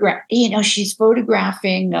photographing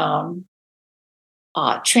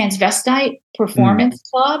transvestite Mm. performance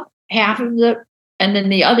club, and then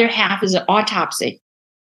the other half is an autopsy.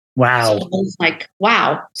 So I Wow. was like,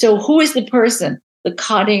 wow. So who is the person, the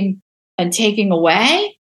cutting and taking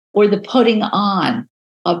away, or the putting on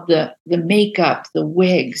of the makeup, the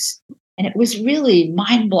wigs? And it was really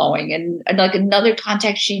mind blowing. And like another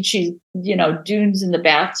contact sheet, Dunes in the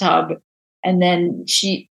bathtub, and then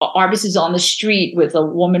Arbus is on the street with a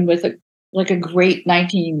woman with a great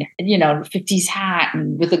 50s hat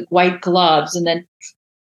and with the white gloves, and then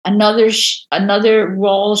another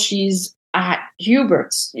role, she's at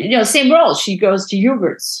Hubert's, same role. She goes to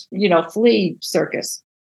Hubert's, flea circus.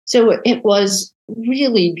 So it was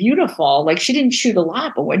really beautiful. Like, she didn't shoot a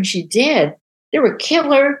lot, but when she did, there were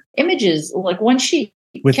killer images, like one sheet,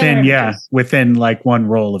 killer images. Within like one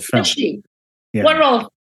roll of One film. sheet, Yeah. one roll,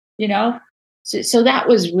 you know. So that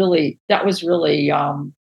was really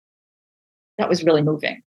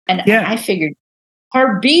moving. And Yeah. I figured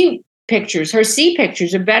her B pictures, her C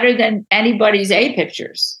pictures are better than anybody's A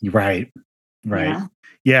pictures. Right.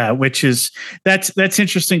 Yeah, that's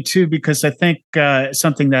interesting too, because I think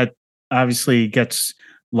something that obviously gets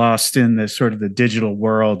lost in the sort of the digital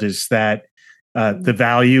world is that the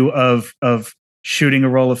value of shooting a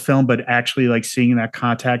roll of film, but actually like seeing that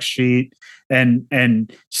contact sheet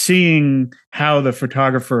and seeing how the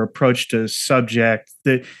photographer approached a subject,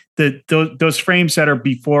 those frames that are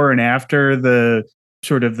before and after the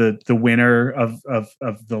sort of the winner of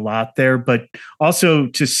the lot there, but also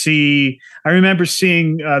to see, I remember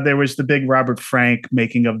seeing there was the big Robert Frank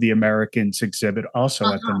Making of the Americans exhibit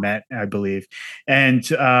also at the Met, I believe, and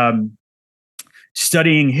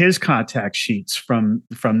studying his contact sheets from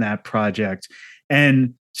that project.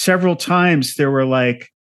 And several times there were like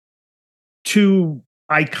two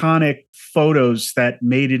iconic photos that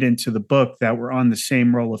made it into the book that were on the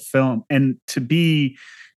same roll of film. And to be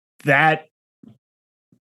that,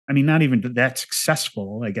 I mean, not even that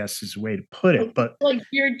successful, I guess is a way to put it, but like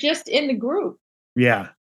you're just in the group. Yeah.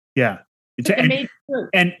 It's, Like a major group.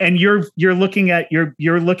 and you're looking at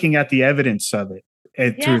the evidence of it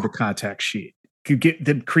through the contact sheet.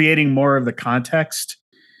 Creating more of the context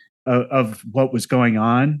of what was going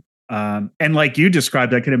on. And like you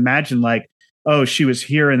described, I could imagine like, oh, she was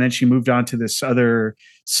here and then she moved on to this other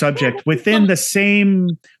subject within the same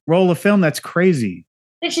roll of film. That's crazy.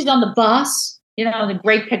 Then she's on the bus, the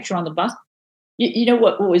great picture on the bus. You know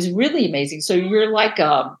what was really amazing? So you're like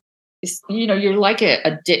you're like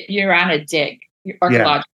you're on a dig,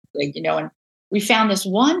 archaeological dig, and we found this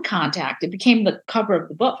one contact. It became the cover of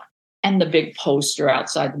the book and the big poster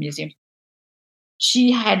outside the museum.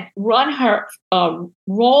 She had run her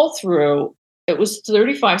roll through. It was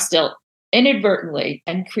 35 still inadvertently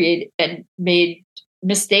and made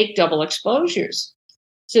mistake double exposures.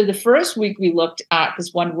 So the first week we looked at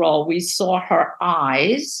this one roll, we saw her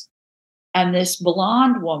eyes and this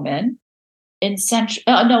blonde woman in Times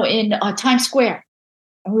Square,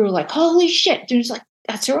 and we were like, "Holy shit!" Dude was like,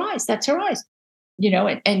 "That's her eyes. That's her eyes."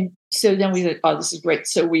 And so then we said, "Oh, this is great."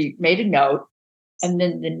 So we made a note, and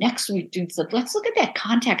then the next week, dude said, "Let's look at that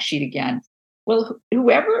contact sheet again." Well,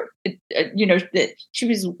 whoever, that she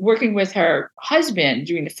was working with her husband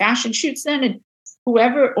doing the fashion shoots then, and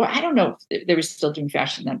whoever, or I don't know if they were still doing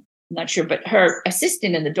fashion then, I'm not sure, but her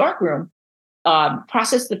assistant in the darkroom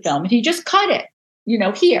processed the film, and he just cut it,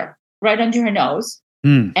 here, right under her nose.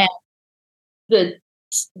 And the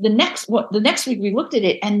next week we looked at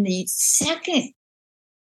it, and the second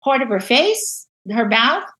part of her face, her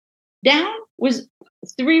mouth down, was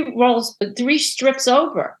 3 strips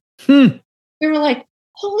over. We were like,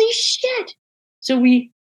 holy shit. So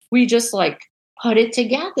we just like put it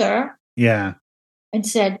together. Yeah. And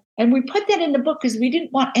said, and we put that in the book because we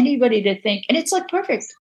didn't want anybody to think, and it's like perfect.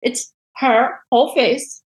 It's her whole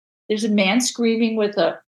face. There's a man screaming with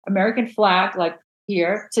a American flag, like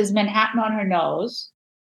here. It says Manhattan on her nose.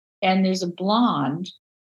 And there's a blonde.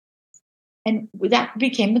 And that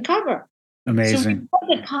became the cover. Amazing. So we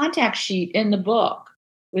put the contact sheet in the book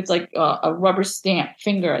with like a rubber stamp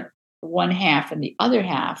finger at one half and the other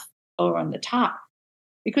half over on the top,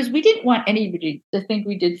 because we didn't want anybody to think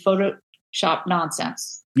we did Photoshop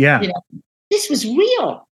nonsense. Yeah. This was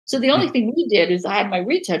real. So the only thing we did is I had my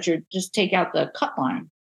retoucher just take out the cut line.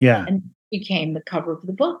 Yeah. And it became the cover of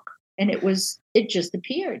the book. And it just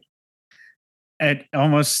appeared. and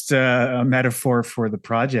almost a metaphor for the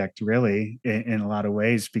project, really, in a lot of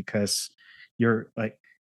ways, because you're like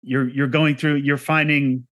you're going through, you're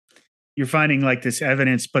finding like this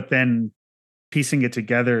evidence, but then piecing it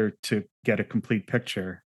together to get a complete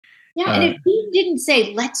picture. Yeah, and Uh, if he didn't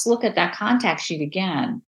say, "Let's look at that contact sheet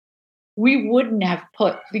again," we wouldn't have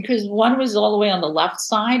put, because one was all the way on the left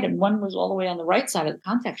side and one was all the way on the right side of the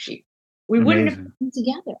contact sheet. We wouldn't have Amazing. put them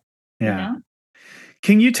together, you Yeah. know?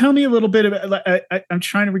 Can you tell me a little bit about? I'm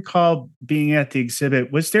trying to recall being at the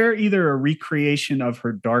exhibit. Was there either a recreation of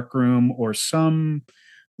her dark room or some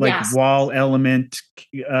like Yes. wall element?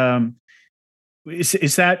 Um,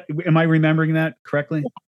 is that? Am I remembering that correctly?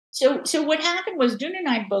 So what happened was Dune and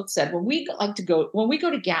I both said when we go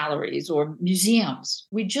to galleries or museums,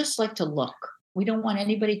 we just like to look. We don't want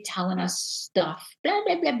anybody telling us stuff, blah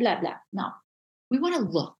blah blah blah blah. No, we want to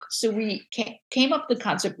look. So we came up with the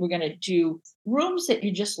concept. We're going to do rooms that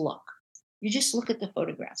you just look. You just look at the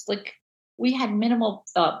photographs. Like we had minimal,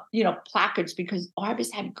 placards because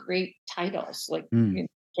artists had great titles like Mm,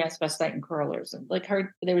 transvestite and curlers, and like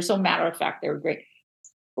her. They were so matter of fact. They were great,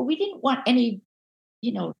 but we didn't want any,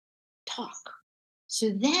 you know, talk. So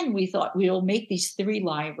then we thought we'll make these three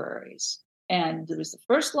libraries. And there was the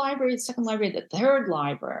first library, the second library, the third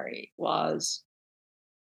library was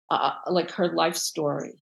like her life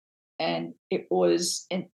story. And it was,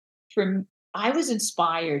 and from, I was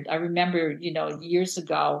inspired. I remember, years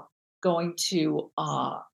ago going to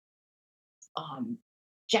um,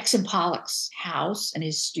 Jackson Pollock's house and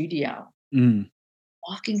his studio, mm,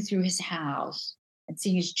 walking through his house and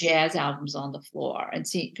seeing his jazz albums on the floor and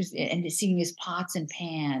seeing his pots and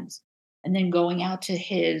pans, and then going out to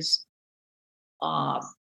his uh,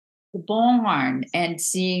 the barn and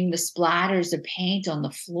seeing the splatters of paint on the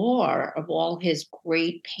floor of all his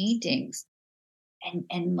great paintings,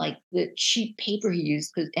 and like the cheap paper he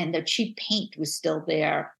used, and the cheap paint was still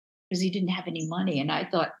there because he didn't have any money. And I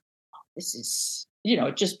thought, this is,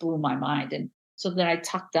 it just blew my mind. And so then I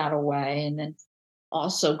tucked that away, and then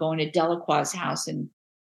also going to Delacroix's house in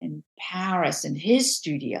Paris, and his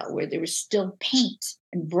studio where there was still paint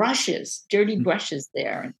and brushes, dirty mm. brushes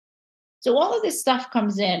there. And so all of this stuff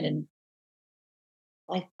comes in, and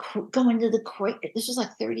like going to this was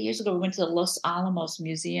like 30 years ago. We went to the Los Alamos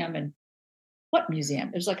Museum, and what museum?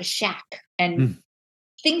 It was like a shack, and Mm.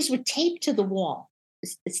 things were taped to the wall,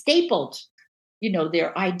 stapled,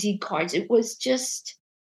 their ID cards. It was just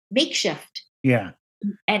makeshift. Yeah.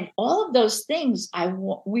 And all of those things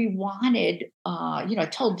we wanted, I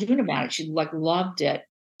told June about it. She like loved it.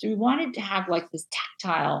 So we wanted to have like this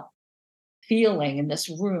tactile feeling in this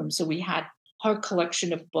room. So we had her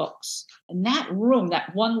collection of books, and that room,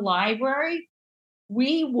 that one library,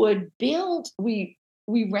 we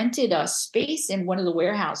rented a space in one of the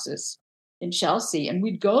warehouses in Chelsea, and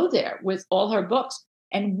we'd go there with all her books,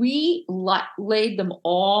 and we laid them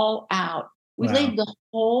all out. We Wow. laid the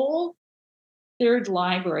whole third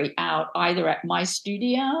library out either at my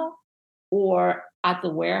studio or at the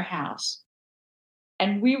warehouse.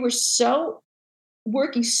 And we were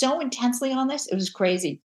working so intensely on this. It was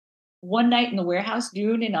crazy. One night in the warehouse,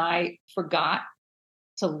 June and I forgot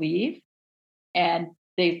to leave, and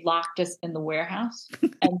they locked us in the warehouse.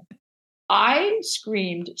 And I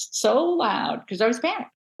screamed so loud because I was panicked.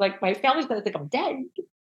 Like my family's going to think I'm dead.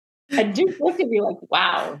 And Duke looked at me like,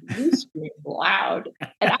 "Wow, you screamed loud."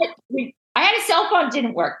 And I had a cell phone,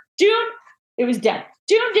 didn't work. June, it was dead.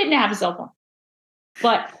 June didn't have a cell phone,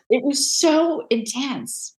 but it was so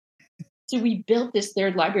intense. So we built this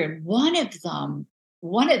third library. And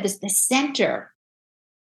the center,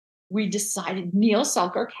 we decided Neil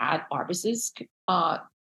Selkirk had Arbus's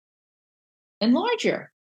enlarger.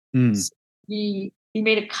 Mm. So he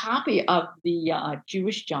made a copy of the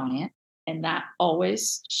Jewish giant, and that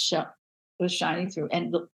always was shining through.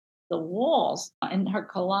 And the walls in her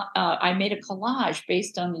collage, I made a collage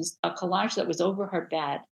based on a collage that was over her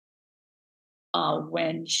bed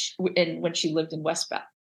when she lived in Westbeth.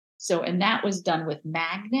 So, and that was done with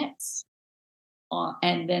magnets,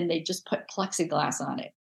 and then they just put plexiglass on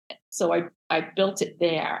it. So I built it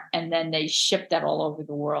there, and then they shipped that all over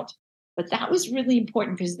the world. But that was really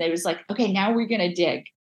important because they was like, okay, now we're going to dig.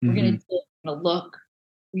 We're going to Hmm. dig, we're going to look.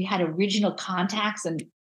 We had original contacts, and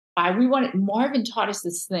Marvin taught us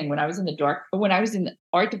this thing when I was in the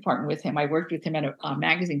art department with him. I worked with him at a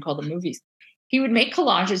magazine called The Movies. He would make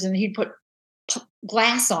collages, and he'd put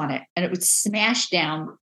glass on it, and it would smash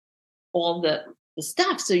down all the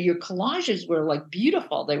stuff. So your collages were like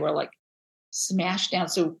beautiful. They were like smashed down.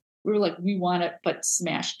 So we were like, we want to put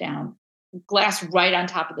smashed down glass right on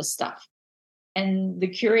top of the stuff. And the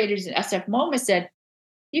curators at SF MoMA said,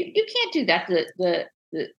 you can't do that.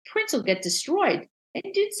 the prints will get destroyed.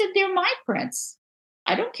 And dude said, they're my prints.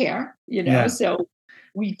 I don't care, Yeah. So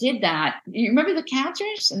we did that. You remember the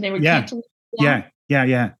counters? And they were Yeah. cantilevered down? Yeah. Yeah.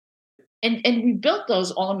 Yeah. And we built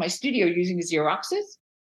those all in my studio using Xeroxes.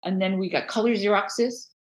 And then we got color Xeroxes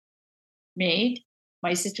made.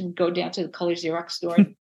 My sister would go down to the color Xerox store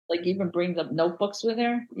and like even bring the notebooks with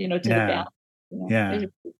her, to the Yeah. bath, Yeah.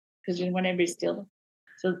 because you didn't want anybody to steal them.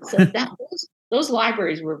 So that those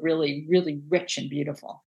libraries were really, really rich and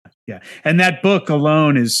beautiful. Yeah. And that book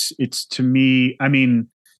alone it's to me, I mean,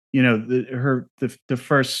 the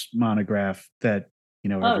first monograph that, Oh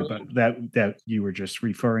yeah. everybody that you were just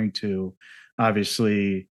referring to,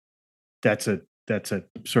 obviously that's a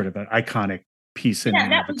sort of an iconic piece in Yeah,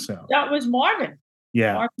 and of itself. that was Marvin.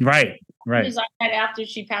 Yeah. Marvin Right. Right. designed that after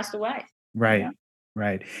she passed away. Right.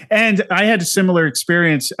 Right. And I had a similar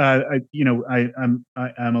experience. I'm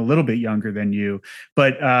a little bit younger than you,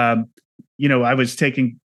 but I was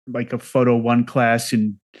taking like a photo one class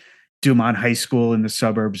in Dumont High School in the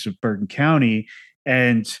suburbs of Bergen County,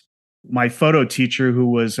 and my photo teacher, who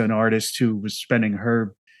was an artist who was spending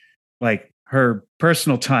her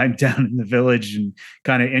personal time down in the village and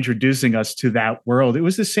kind of introducing us to that world. It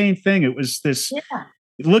was the same thing. It was this Yeah,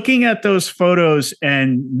 looking at those photos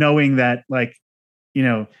and knowing that, like,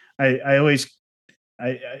 I always,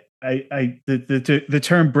 the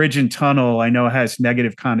term bridge and tunnel, I know has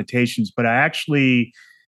negative connotations, but I actually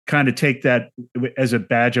kind of take that as a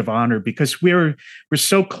badge of honor, because we're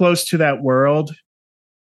so close to that world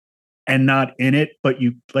and not in it. But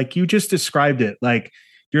you just described it, like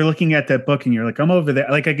you're looking at that book and you're like, I'm over there.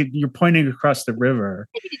 Like you're pointing across the river.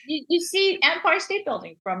 you see Empire State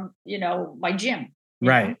Building from my gym.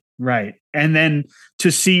 Right. Right. And then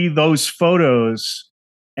to see those photos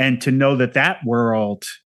and to know that world,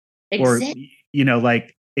 or, Exist.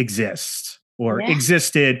 like, exists or Yeah,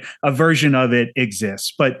 existed, a version of it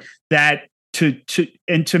exists. But that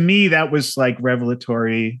to me, that was like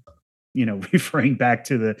revelatory, referring back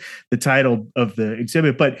to the title of the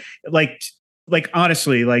exhibit. But like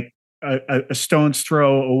honestly, like a stone's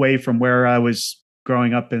throw away from where I was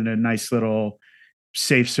growing up in a nice little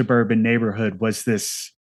safe suburban neighborhood was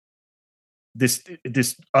this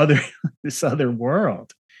other this other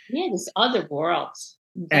world. yeah, this other world.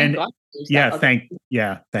 Thank And God there's that other. thank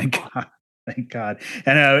God. Thank God.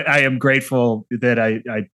 And I am grateful that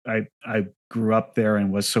I grew up there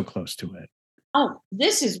and was so close to it. Oh,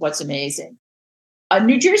 this is what's amazing.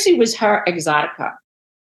 New Jersey was her exotica.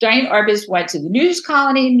 Diane Arbus went to the News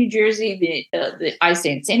Colony in New Jersey. I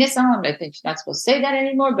stay in St. Asylum. I think she's not supposed to say that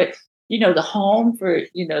anymore, but the home for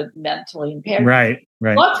mentally impaired. Right.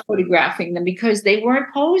 Loved photographing them because they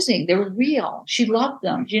weren't posing; they were real. She loved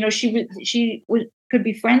them. She could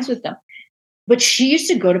be friends with them. But she used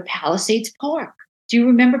to go to Palisades Park. Do you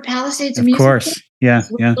remember Palisades Of Amusement Park? course. Yeah.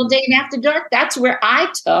 Yeah. All day and after dark. That's where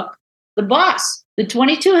I took the bus, the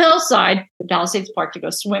 22 Hillside to Palisades Park to go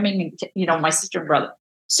swimming, and my sister and brother.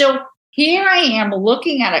 So here I am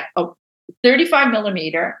looking at a 35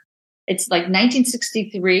 millimeter. It's like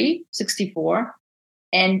 1963, 64.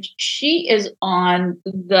 And she is on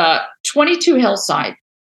the 22 Hillside,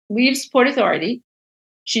 leaves Port Authority.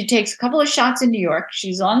 She takes a couple of shots in New York.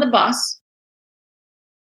 She's on the bus.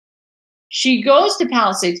 She goes to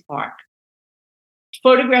Palisades Park,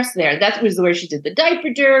 photographs there. That was where she did the diaper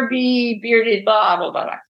derby, bearded, blah, blah, blah,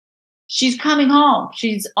 blah. She's coming home.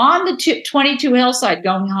 She's on the 22 Hillside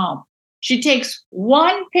going home. She takes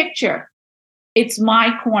one picture. It's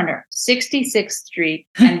my corner, 66th Street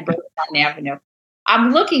and Berkshire Avenue.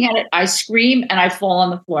 I'm looking at it. I scream and I fall on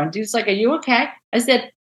the floor. And dude's like, "Are you okay?" I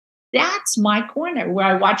said, "That's my corner where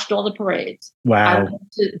I watched all the parades." Wow. I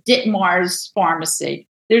went to Ditmar's Pharmacy.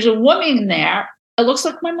 There's a woman in there. It looks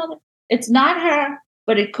like my mother. It's not her,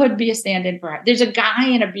 but it could be a stand-in for her. There's a guy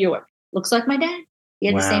in a Buick. Looks like my dad. He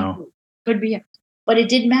had the same Buick. Could be him. But it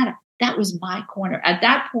didn't matter. That was my corner. At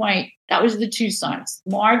that point, that was the two sons,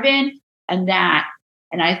 Marvin and that.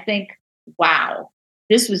 And I think, wow,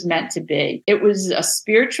 this was meant to be. It was a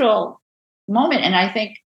spiritual moment. And I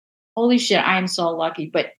think, holy shit, I am so lucky.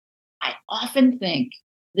 But I often think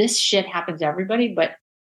this shit happens to everybody, but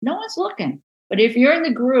no one's looking. But if you're in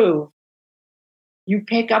the groove, you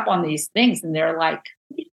pick up on these things and they're like,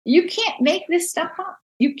 you can't make this stuff up.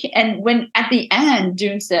 You can. And when at the end,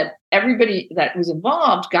 June said everybody that was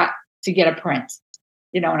involved got to get a print,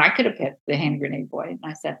 and I could have picked the hand grenade boy. And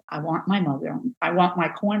I said, I want my mother. I want my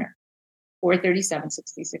corner, 437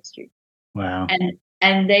 66th Street. Wow.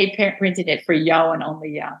 And they printed it for Yo and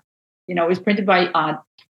only Yo. It was printed by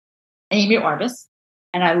Amy Arbus,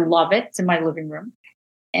 and I love it. It's in my living room.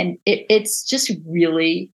 And it's just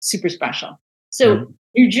really super special. So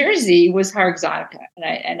New Jersey was her exotica,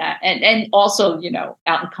 and also,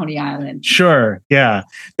 out in Coney Island. Sure. Yeah.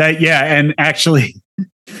 Yeah. And actually,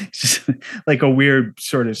 just like a weird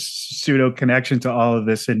sort of pseudo connection to all of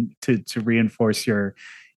this, and to reinforce your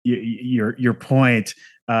point.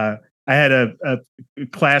 I had a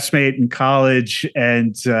classmate in college,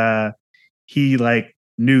 and he like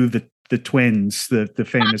knew the twins, the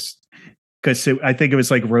famous, because I think it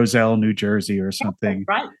was like Roselle, New Jersey, or That's something.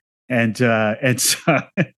 right. And so it's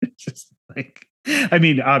just like, I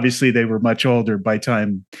mean, obviously they were much older by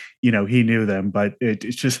time he knew them, but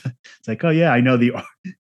it's just, it's like, oh yeah, I know the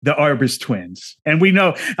Arbus twins, and we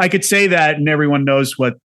know, I could say that, and everyone knows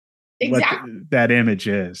Exactly. that image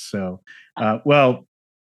is. So, well,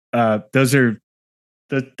 those are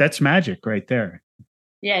that's magic right there.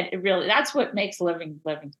 Yeah, it really, that's what makes living.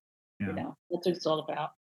 Yeah. That's what it's all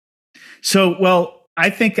about. So, well, I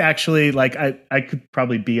think actually, like, I could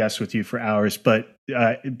probably BS with you for hours, but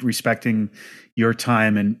respecting your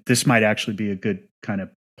time, and this might actually be a good kind of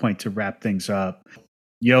point to wrap things up.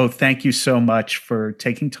 Yo, thank you so much for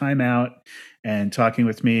taking time out and talking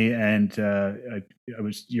with me. And I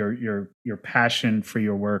was your passion for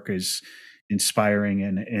your work is inspiring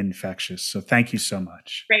and infectious. So thank you so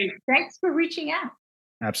much. Great. Thanks for reaching out.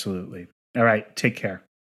 Absolutely. All right. Take care.